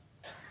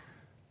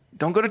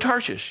 Don't go to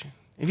Tarshish.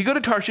 If you go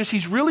to Tarshish,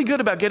 he's really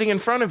good about getting in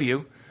front of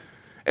you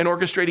and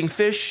orchestrating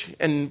fish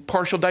and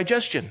partial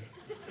digestion.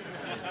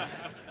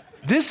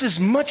 This is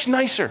much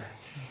nicer.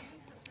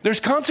 There's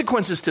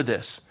consequences to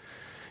this.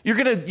 You're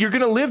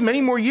gonna live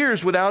many more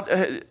years without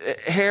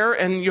hair,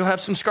 and you'll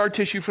have some scar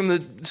tissue from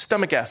the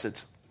stomach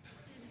acids,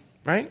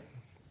 right?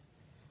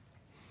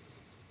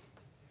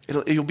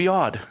 You'll be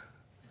awed.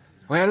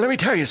 Well, let me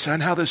tell you, son,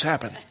 how this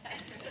happened.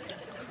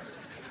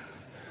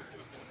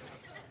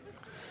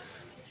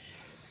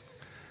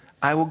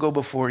 I will go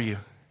before you.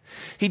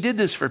 He did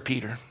this for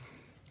Peter.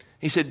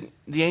 He said,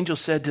 the angel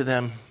said to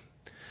them,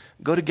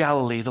 go to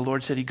Galilee. The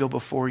Lord said he'd go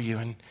before you.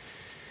 And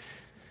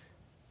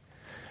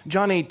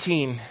John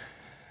 18,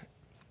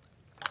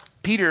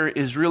 Peter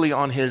is really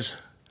on his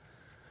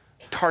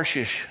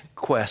Tarshish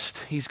quest.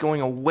 He's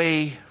going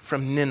away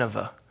from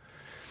Nineveh.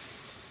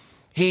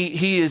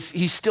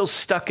 He's still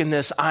stuck in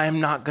this, I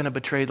am not going to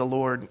betray the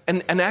Lord.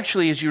 And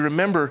actually, as you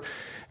remember,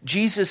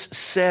 Jesus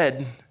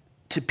said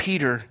to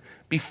Peter,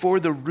 before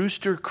the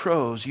rooster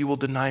crows, you will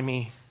deny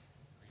me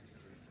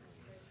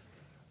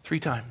 3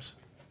 times.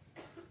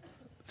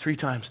 3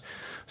 times.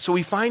 So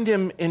we find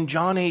him in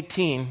John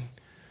 18,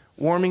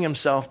 warming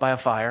himself by a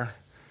fire.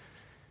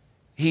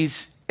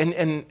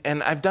 And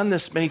I've done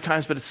this many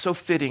times, but it's so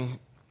fitting.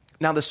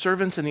 Now the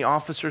servants and the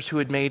officers who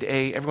had made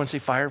everyone say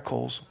fire of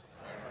coals,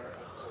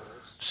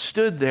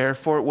 stood there,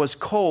 for it was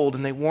cold,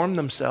 and they warmed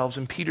themselves,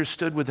 and Peter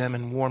stood with them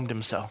and warmed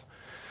himself.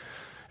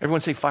 Everyone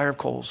say fire of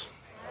coals.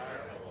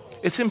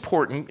 It's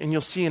important, and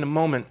you'll see in a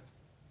moment.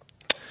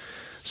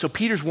 So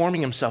Peter's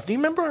warming himself. Do you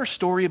remember our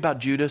story about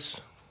Judas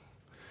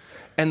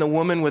and the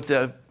woman with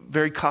the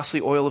very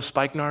costly oil of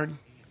spikenard?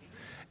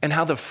 And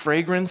how the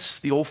fragrance,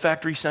 the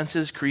olfactory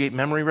senses, create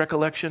memory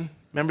recollection?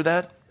 Remember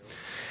that?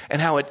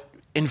 And how it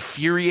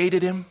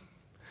infuriated him?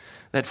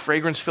 That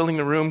fragrance filling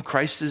the room.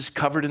 Christ is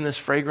covered in this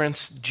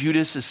fragrance.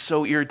 Judas is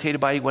so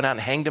irritated by it, he went out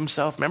and hanged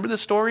himself. Remember the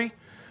story?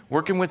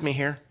 Working with me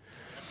here.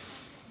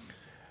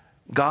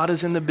 God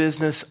is in the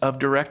business of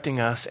directing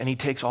us, and he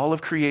takes all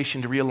of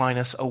creation to realign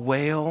us. A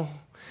whale,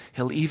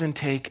 he'll even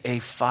take a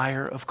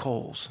fire of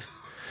coals.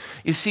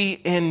 You see,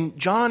 in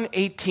John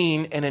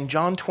 18 and in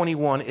John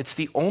 21, it's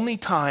the only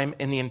time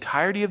in the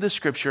entirety of the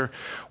scripture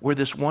where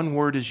this one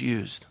word is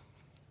used.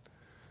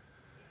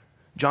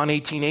 John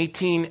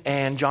 18:18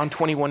 and John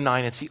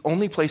 21:9. It's the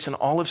only place in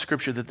all of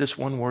scripture that this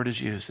one word is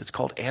used. It's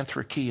called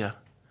anthrakia.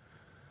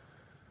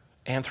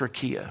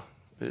 Anthrakia.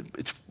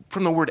 It's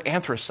from the word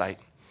anthracite.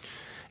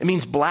 It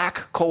means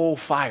black coal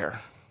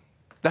fire.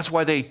 That's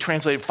why they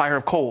translated fire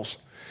of coals.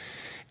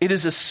 It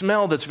is a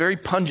smell that's very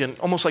pungent,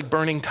 almost like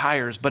burning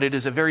tires, but it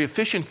is a very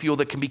efficient fuel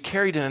that can be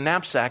carried in a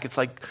knapsack. It's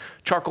like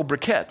charcoal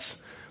briquettes,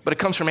 but it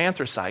comes from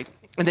anthracite,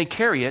 and they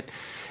carry it,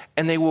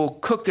 and they will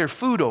cook their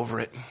food over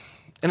it.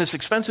 And it's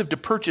expensive to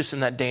purchase in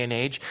that day and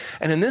age.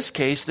 And in this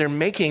case, they're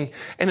making,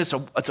 and it's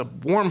a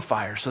warm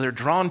fire, so they're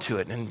drawn to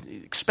it, and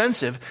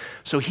expensive.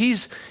 So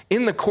he's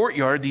in the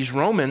courtyard. These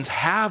Romans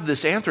have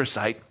this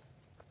anthracite.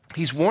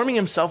 He's warming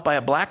himself by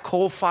a black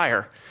coal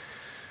fire.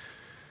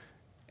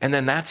 And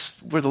then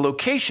that's where the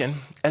location,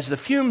 as the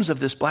fumes of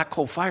this black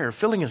coal fire are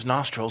filling his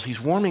nostrils,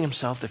 he's warming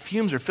himself, the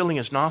fumes are filling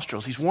his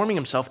nostrils. He's warming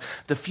himself,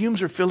 the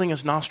fumes are filling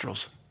his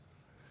nostrils.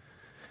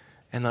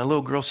 And the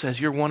little girl says,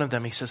 you're one of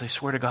them. He says, I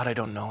swear to God, I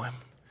don't know him.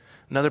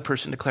 Another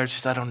person declares, he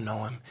says, I don't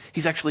know him.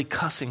 He's actually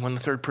cussing when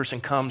the third person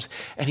comes,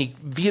 and he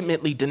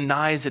vehemently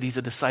denies that he's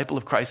a disciple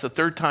of Christ. The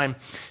third time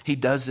he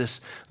does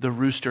this, the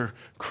rooster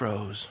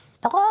crows.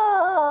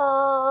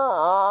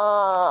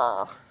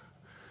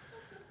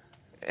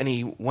 And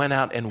he went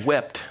out and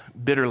wept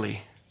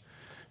bitterly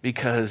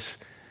because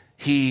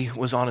he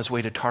was on his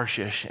way to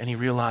Tarshish, and he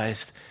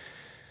realized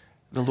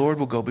the Lord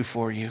will go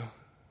before you.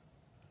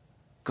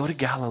 Go to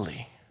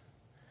Galilee.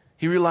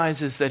 He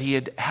realizes that he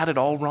had it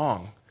all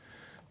wrong.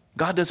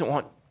 God doesn't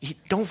want,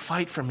 don't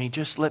fight for me,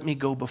 just let me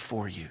go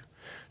before you.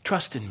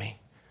 Trust in me.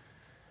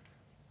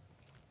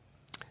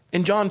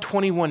 In John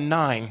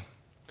 21:9,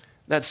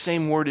 that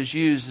same word is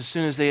used. As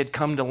soon as they had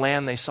come to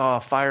land, they saw a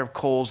fire of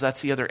coals.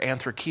 That's the other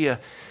anthrakia.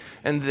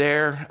 And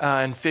there,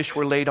 and fish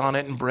were laid on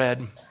it and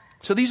bread.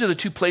 So these are the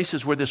 2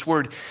 places where this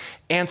word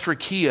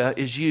anthrakia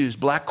is used,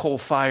 black coal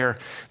fire.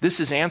 This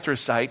is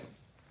anthracite.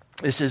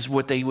 This is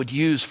what they would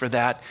use for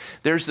that.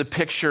 There's the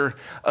picture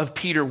of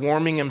Peter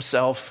warming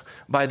himself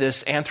by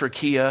this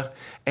anthrakia,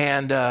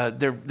 and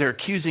they're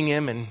accusing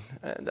him, and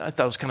I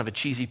thought it was kind of a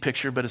cheesy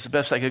picture, but it's the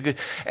best I could get.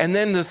 And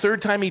then the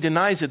third time he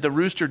denies it, the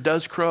rooster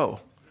does crow.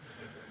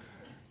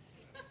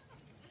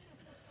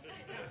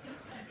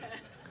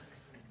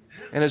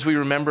 And as we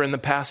remember in the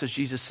passage,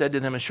 Jesus said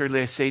to them,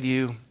 assuredly I say to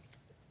you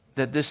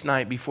that this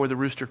night before the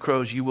rooster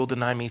crows, you will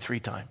deny me 3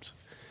 times.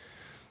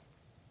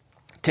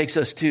 Takes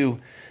us to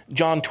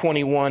John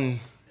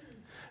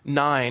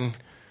 21:9,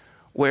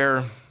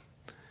 where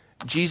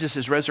Jesus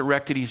is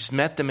resurrected. He's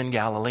met them in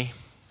Galilee,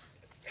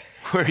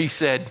 where he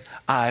said,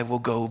 I will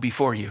go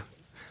before you.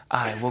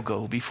 I will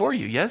go before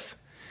you. Yes?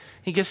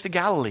 He gets to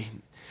Galilee.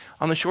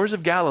 On the shores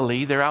of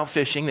Galilee, they're out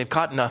fishing. They've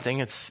caught nothing.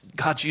 It's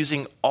God's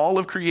using all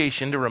of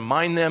creation to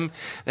remind them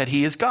that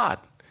he is God.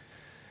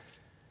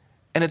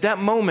 And at that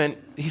moment,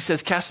 he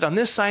says, cast it on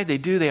this side. They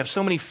do. They have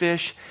so many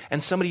fish.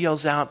 And somebody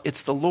yells out,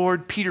 it's the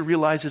Lord. Peter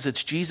realizes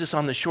it's Jesus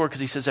on the shore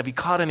because he says, have you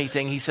caught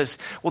anything? He says,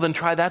 well, then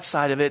try that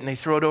side of it. And they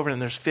throw it over and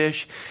there's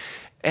fish.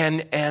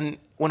 And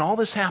when all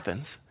this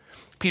happens,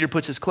 Peter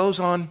puts his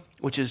clothes on,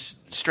 which is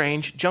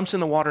strange, jumps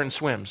in the water and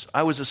swims.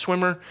 I was a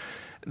swimmer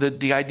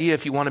The idea,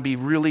 if you want to be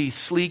really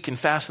sleek and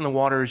fast in the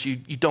water, is you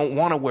don't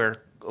want to wear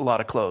a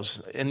lot of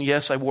clothes. And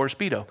yes, I wore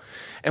Speedo.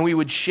 And we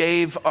would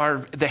shave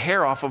the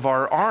hair off of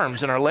our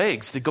arms and our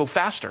legs to go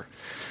faster.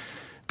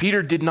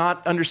 Peter did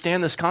not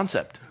understand this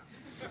concept.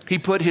 He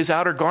put his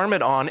outer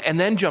garment on and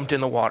then jumped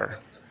in the water.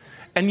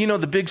 And you know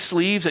the big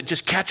sleeves that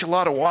just catch a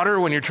lot of water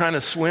when you're trying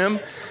to swim?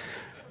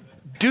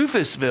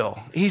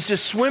 Doofusville. He's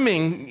just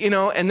swimming,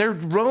 and they're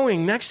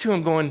rowing next to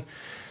him going,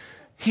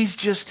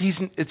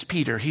 it's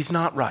Peter. He's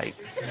not right.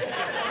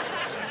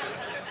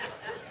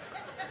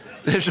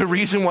 There's a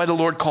reason why the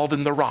Lord called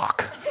him the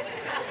Rock.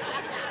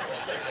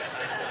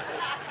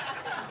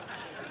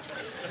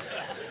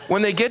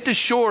 When they get to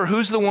shore,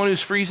 who's the one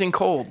who's freezing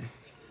cold?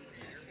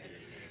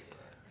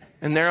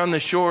 And there on the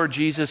shore,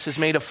 Jesus has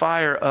made a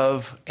fire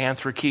of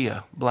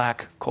anthrachia,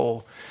 black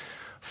coal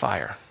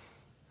fire.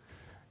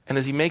 And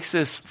as he makes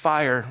this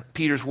fire,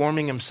 Peter's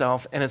warming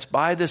himself, and it's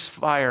by this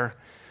fire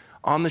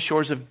on the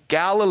shores of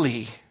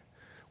Galilee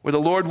where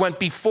the Lord went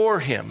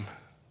before him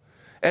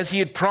as he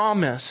had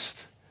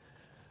promised.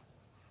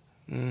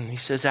 He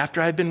says,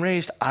 after I've been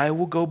raised, I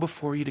will go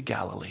before you to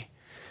Galilee.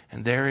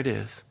 And there it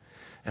is.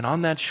 And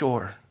on that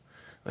shore,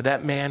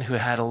 that man who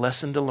had a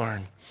lesson to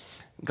learn,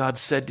 God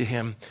said to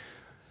him,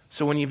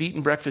 so when you've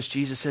eaten breakfast,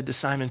 Jesus said to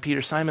Simon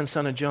Peter, Simon,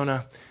 son of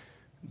Jonah,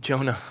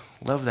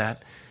 love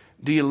that.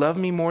 Do you love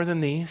me more than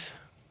these?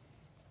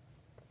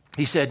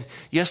 He said,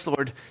 yes,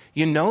 Lord,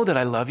 you know that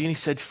I love you. And he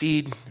said,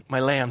 feed my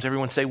lambs.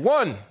 Everyone say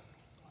one.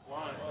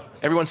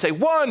 Everyone say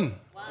one.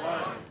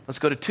 Let's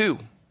go to 2.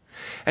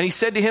 And he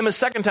said to him a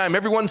second time,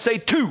 everyone say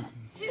 2.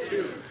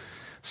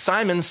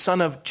 Simon, son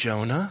of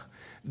Jonah,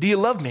 do you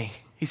love me?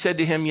 He said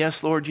to him,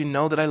 yes, Lord, you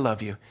know that I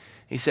love you.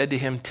 He said to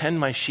him, tend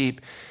my sheep.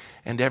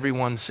 And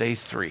everyone say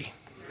 3.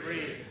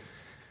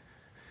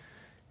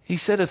 He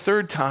said a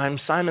third time,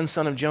 Simon,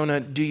 son of Jonah,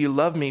 do you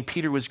love me?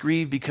 Peter was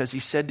grieved because he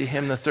said to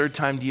him the third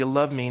time, do you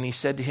love me? And he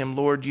said to him,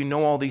 Lord, you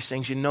know all these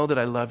things. You know that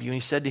I love you. And he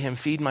said to him,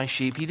 feed my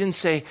sheep. He didn't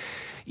say,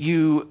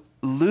 you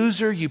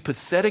loser, you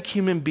pathetic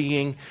human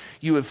being,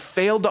 you have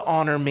failed to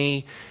honor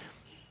me.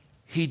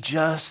 He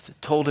just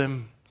told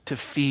him to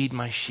feed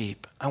my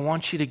sheep. I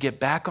want you to get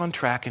back on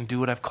track and do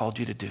what I've called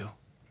you to do.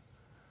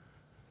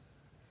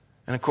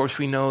 And of course,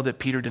 we know that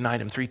Peter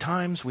denied him 3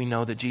 times. We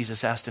know that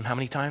Jesus asked him how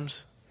many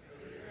times?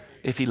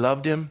 If he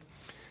loved him.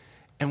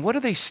 And what are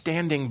they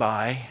standing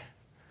by?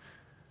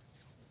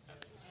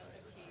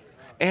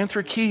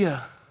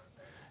 Anthrachia.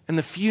 And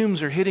the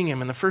fumes are hitting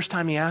him. And the first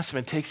time he asks him,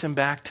 it takes him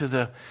back to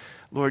the,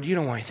 Lord, you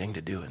don't want anything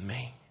to do with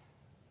me.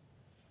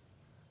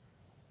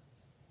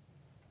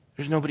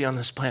 There's nobody on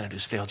this planet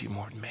who's failed you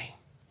more than me.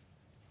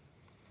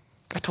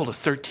 I told a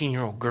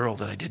 13-year-old girl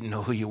that I didn't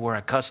know who you were.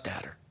 I cussed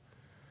at her.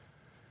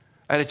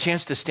 I had a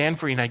chance to stand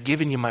for you, and I'd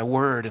given you my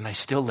word, and I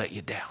still let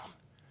you down.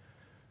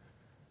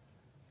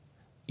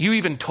 You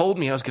even told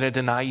me I was going to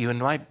deny you, and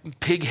my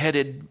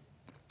pig-headed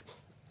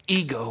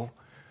ego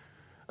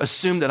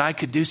assumed that I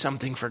could do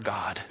something for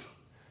God.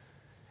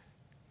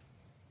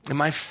 And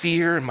my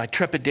fear and my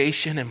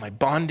trepidation and my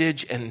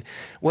bondage and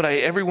what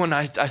everyone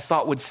I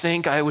thought would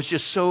think, I was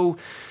just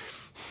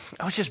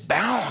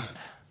bound.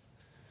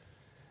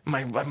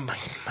 My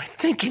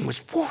thinking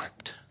was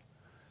warped.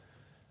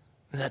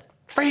 That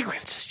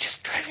fragrance is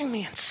just driving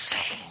me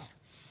insane.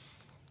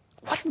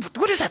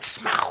 What does that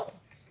smell?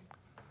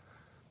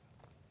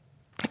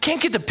 I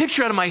can't get the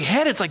picture out of my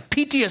head. It's like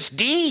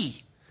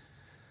PTSD.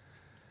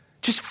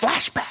 Just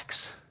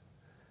flashbacks.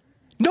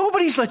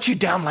 Nobody's let you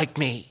down like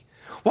me.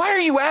 Why are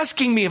you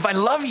asking me if I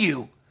love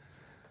you?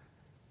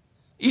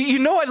 You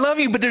know I love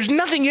you, but there's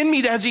nothing in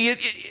me that has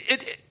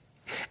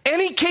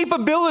any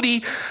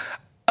capability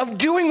of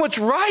doing what's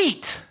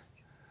right.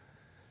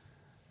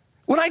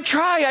 When I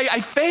try, I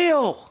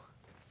fail.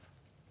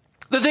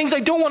 The things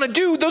I don't want to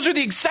do, those are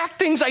the exact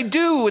things I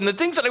do. And the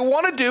things that I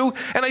want to do,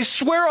 and I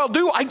swear I'll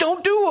do, I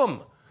don't do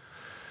them.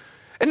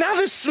 And now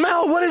this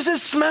smell, what is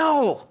this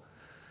smell?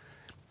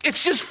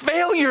 It's just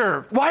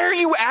failure. Why are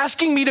you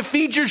asking me to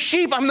feed your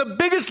sheep? I'm the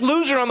biggest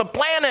loser on the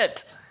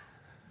planet.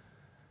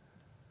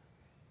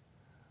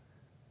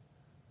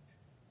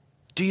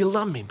 Do you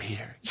love me,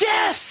 Peter?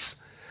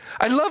 Yes,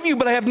 I love you,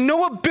 but I have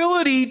no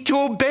ability to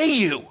obey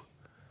you.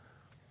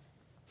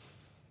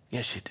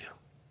 Yes, you do.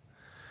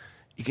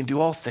 You can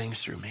do all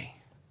things through me.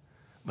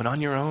 But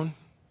on your own,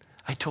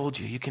 I told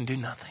you, you can do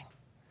nothing.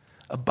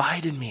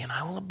 Abide in me, and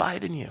I will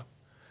abide in you.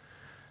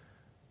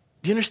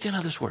 Do you understand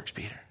how this works,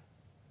 Peter?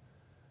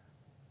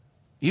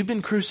 You've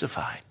been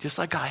crucified, just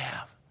like I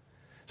have.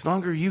 It's no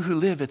longer you who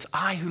live, it's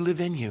I who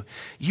live in you.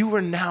 You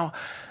are now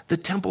the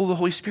temple of the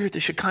Holy Spirit, the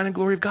Shekinah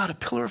glory of God, a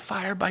pillar of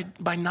fire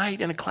by night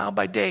and a cloud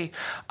by day.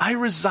 I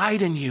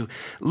reside in you.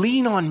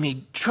 Lean on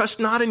me. Trust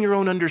not in your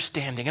own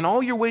understanding. In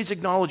all your ways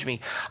acknowledge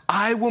me.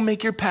 I will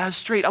make your path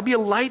straight. I'll be a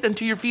light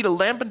unto your feet, a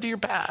lamp unto your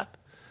path.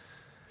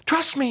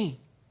 Trust me.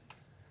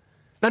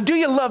 Now, do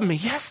you love me?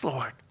 Yes,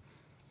 Lord.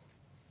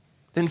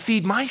 Then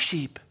feed my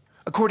sheep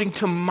according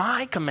to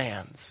my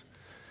commands,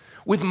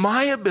 with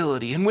my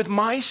ability and with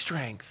my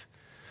strength.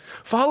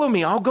 Follow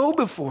me. I'll go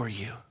before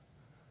you.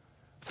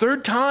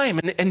 Third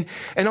time. And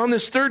on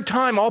this third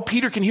time, all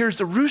Peter can hear is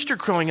the rooster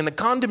crowing and the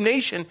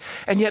condemnation.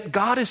 And yet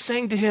God is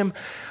saying to him,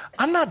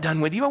 I'm not done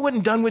with you. I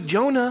wasn't done with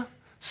Jonah,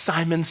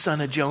 Simon, son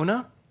of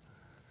Jonah.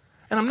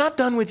 And I'm not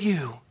done with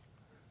you.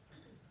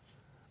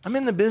 I'm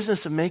in the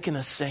business of making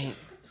a saint.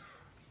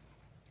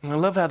 And I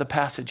love how the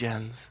passage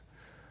ends.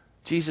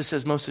 Jesus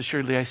says, most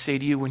assuredly, I say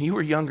to you, when you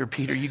were younger,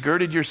 Peter, you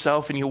girded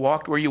yourself and you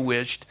walked where you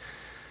wished.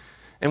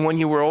 And when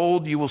you were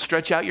old, you will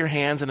stretch out your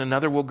hands and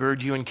another will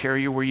gird you and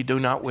carry you where you do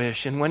not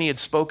wish. And when he had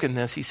spoken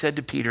this, he said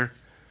to Peter,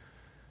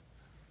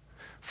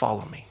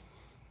 follow me.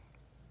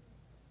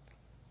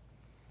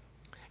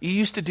 You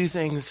used to do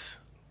things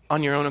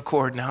on your own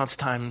accord. Now it's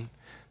time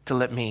to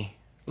let me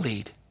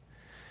lead.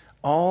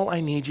 All I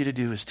need you to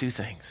do is two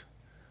things.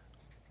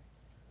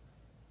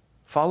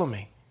 Follow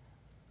me.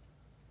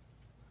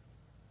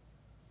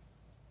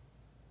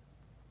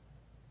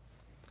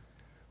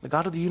 The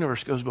God of the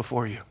universe goes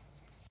before you.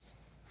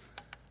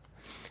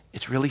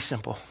 It's really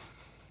simple.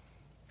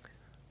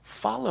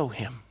 Follow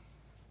him.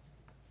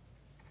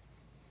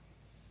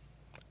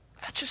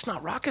 That's just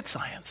not rocket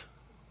science.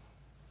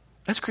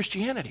 That's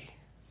Christianity.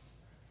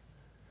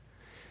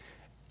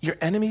 Your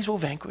enemies will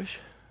vanquish.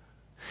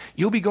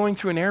 You'll be going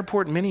through an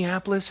airport in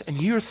Minneapolis and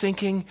you're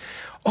thinking,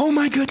 oh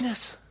my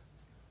goodness.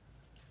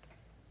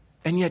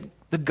 And yet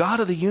the God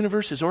of the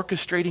universe is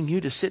orchestrating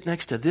you to sit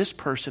next to this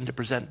person to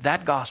present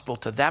that gospel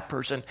to that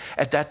person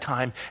at that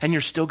time, and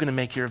you're still going to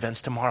make your events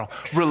tomorrow.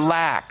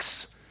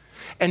 Relax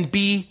and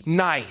be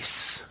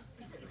nice.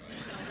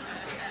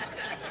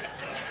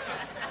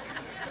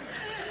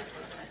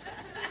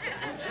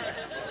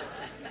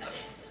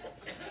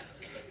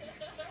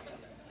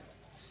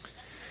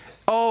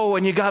 Oh,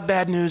 and you got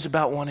bad news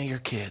about one of your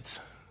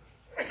kids.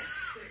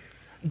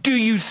 Do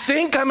you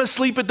think I'm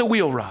asleep at the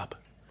wheel, Rob?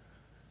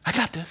 I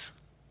got this.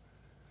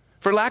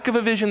 For lack of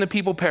a vision, the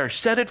people perish.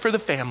 Set it for the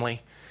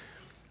family.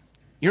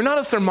 You're not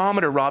a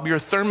thermometer, Rob. You're a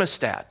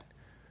thermostat.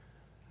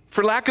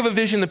 For lack of a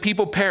vision, the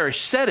people perish.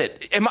 Set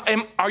it.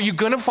 Are you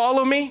going to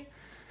follow me?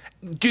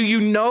 Do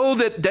you know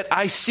that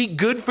I seek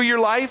good for your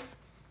life?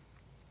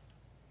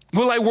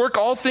 Will I work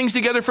all things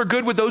together for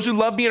good with those who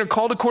love me and are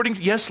called according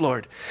to... Yes,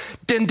 Lord.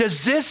 Then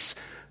does this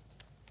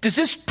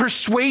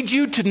persuade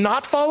you to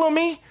not follow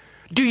me?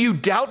 Do you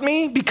doubt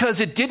me because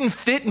it didn't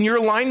fit in your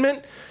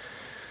alignment?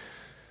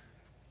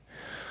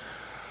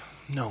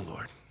 No,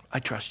 Lord, I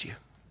trust you.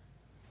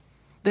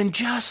 Then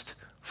just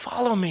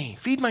follow me.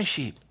 Feed my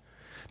sheep.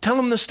 Tell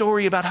them the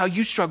story about how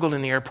you struggled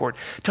in the airport.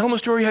 Tell them the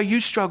story how you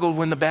struggled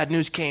when the bad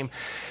news came.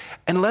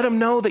 And let them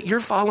know that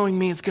you're following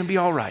me. It's going to be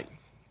all right.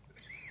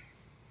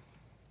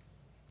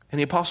 And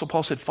the Apostle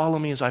Paul said, follow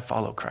me as I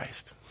follow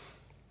Christ.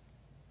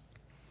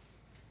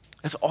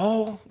 That's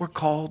all we're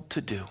called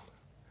to do.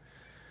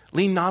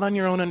 Lean not on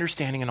your own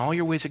understanding. In all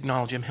your ways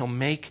acknowledge him. He'll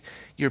make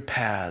your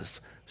paths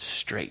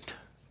straight.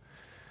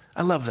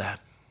 I love that.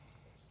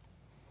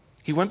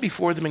 He went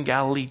before them in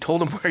Galilee,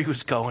 told them where he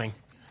was going.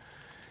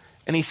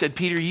 And he said,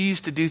 Peter, you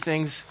used to do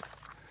things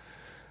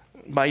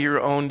by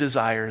your own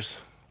desires.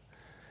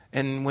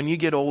 And when you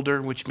get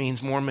older, which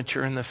means more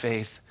mature in the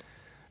faith,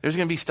 there's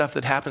going to be stuff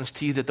that happens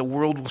to you that the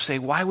world will say,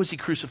 why was he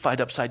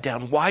crucified upside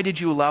down? Why did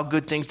you allow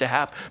bad things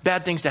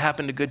to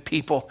happen to good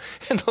people?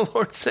 And the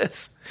Lord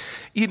says,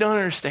 you don't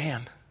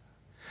understand.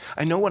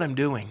 I know what I'm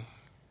doing.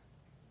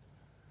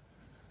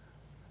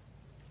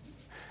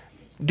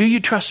 Do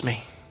you trust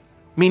me?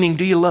 Meaning,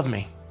 do you love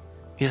me?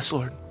 Yes,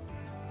 Lord.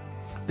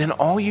 Then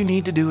all you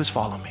need to do is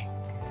follow me.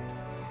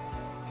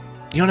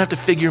 You don't have to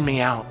figure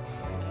me out.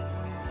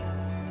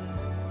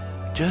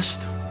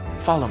 Just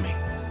follow me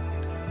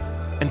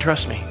and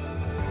trust me.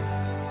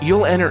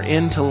 You'll enter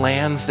into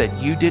lands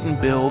that you didn't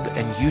build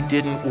and you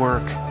didn't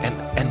work,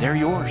 and they're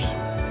yours.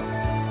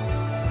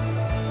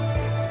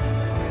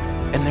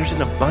 And there's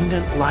an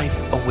abundant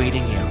life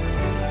awaiting you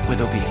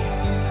with obedience.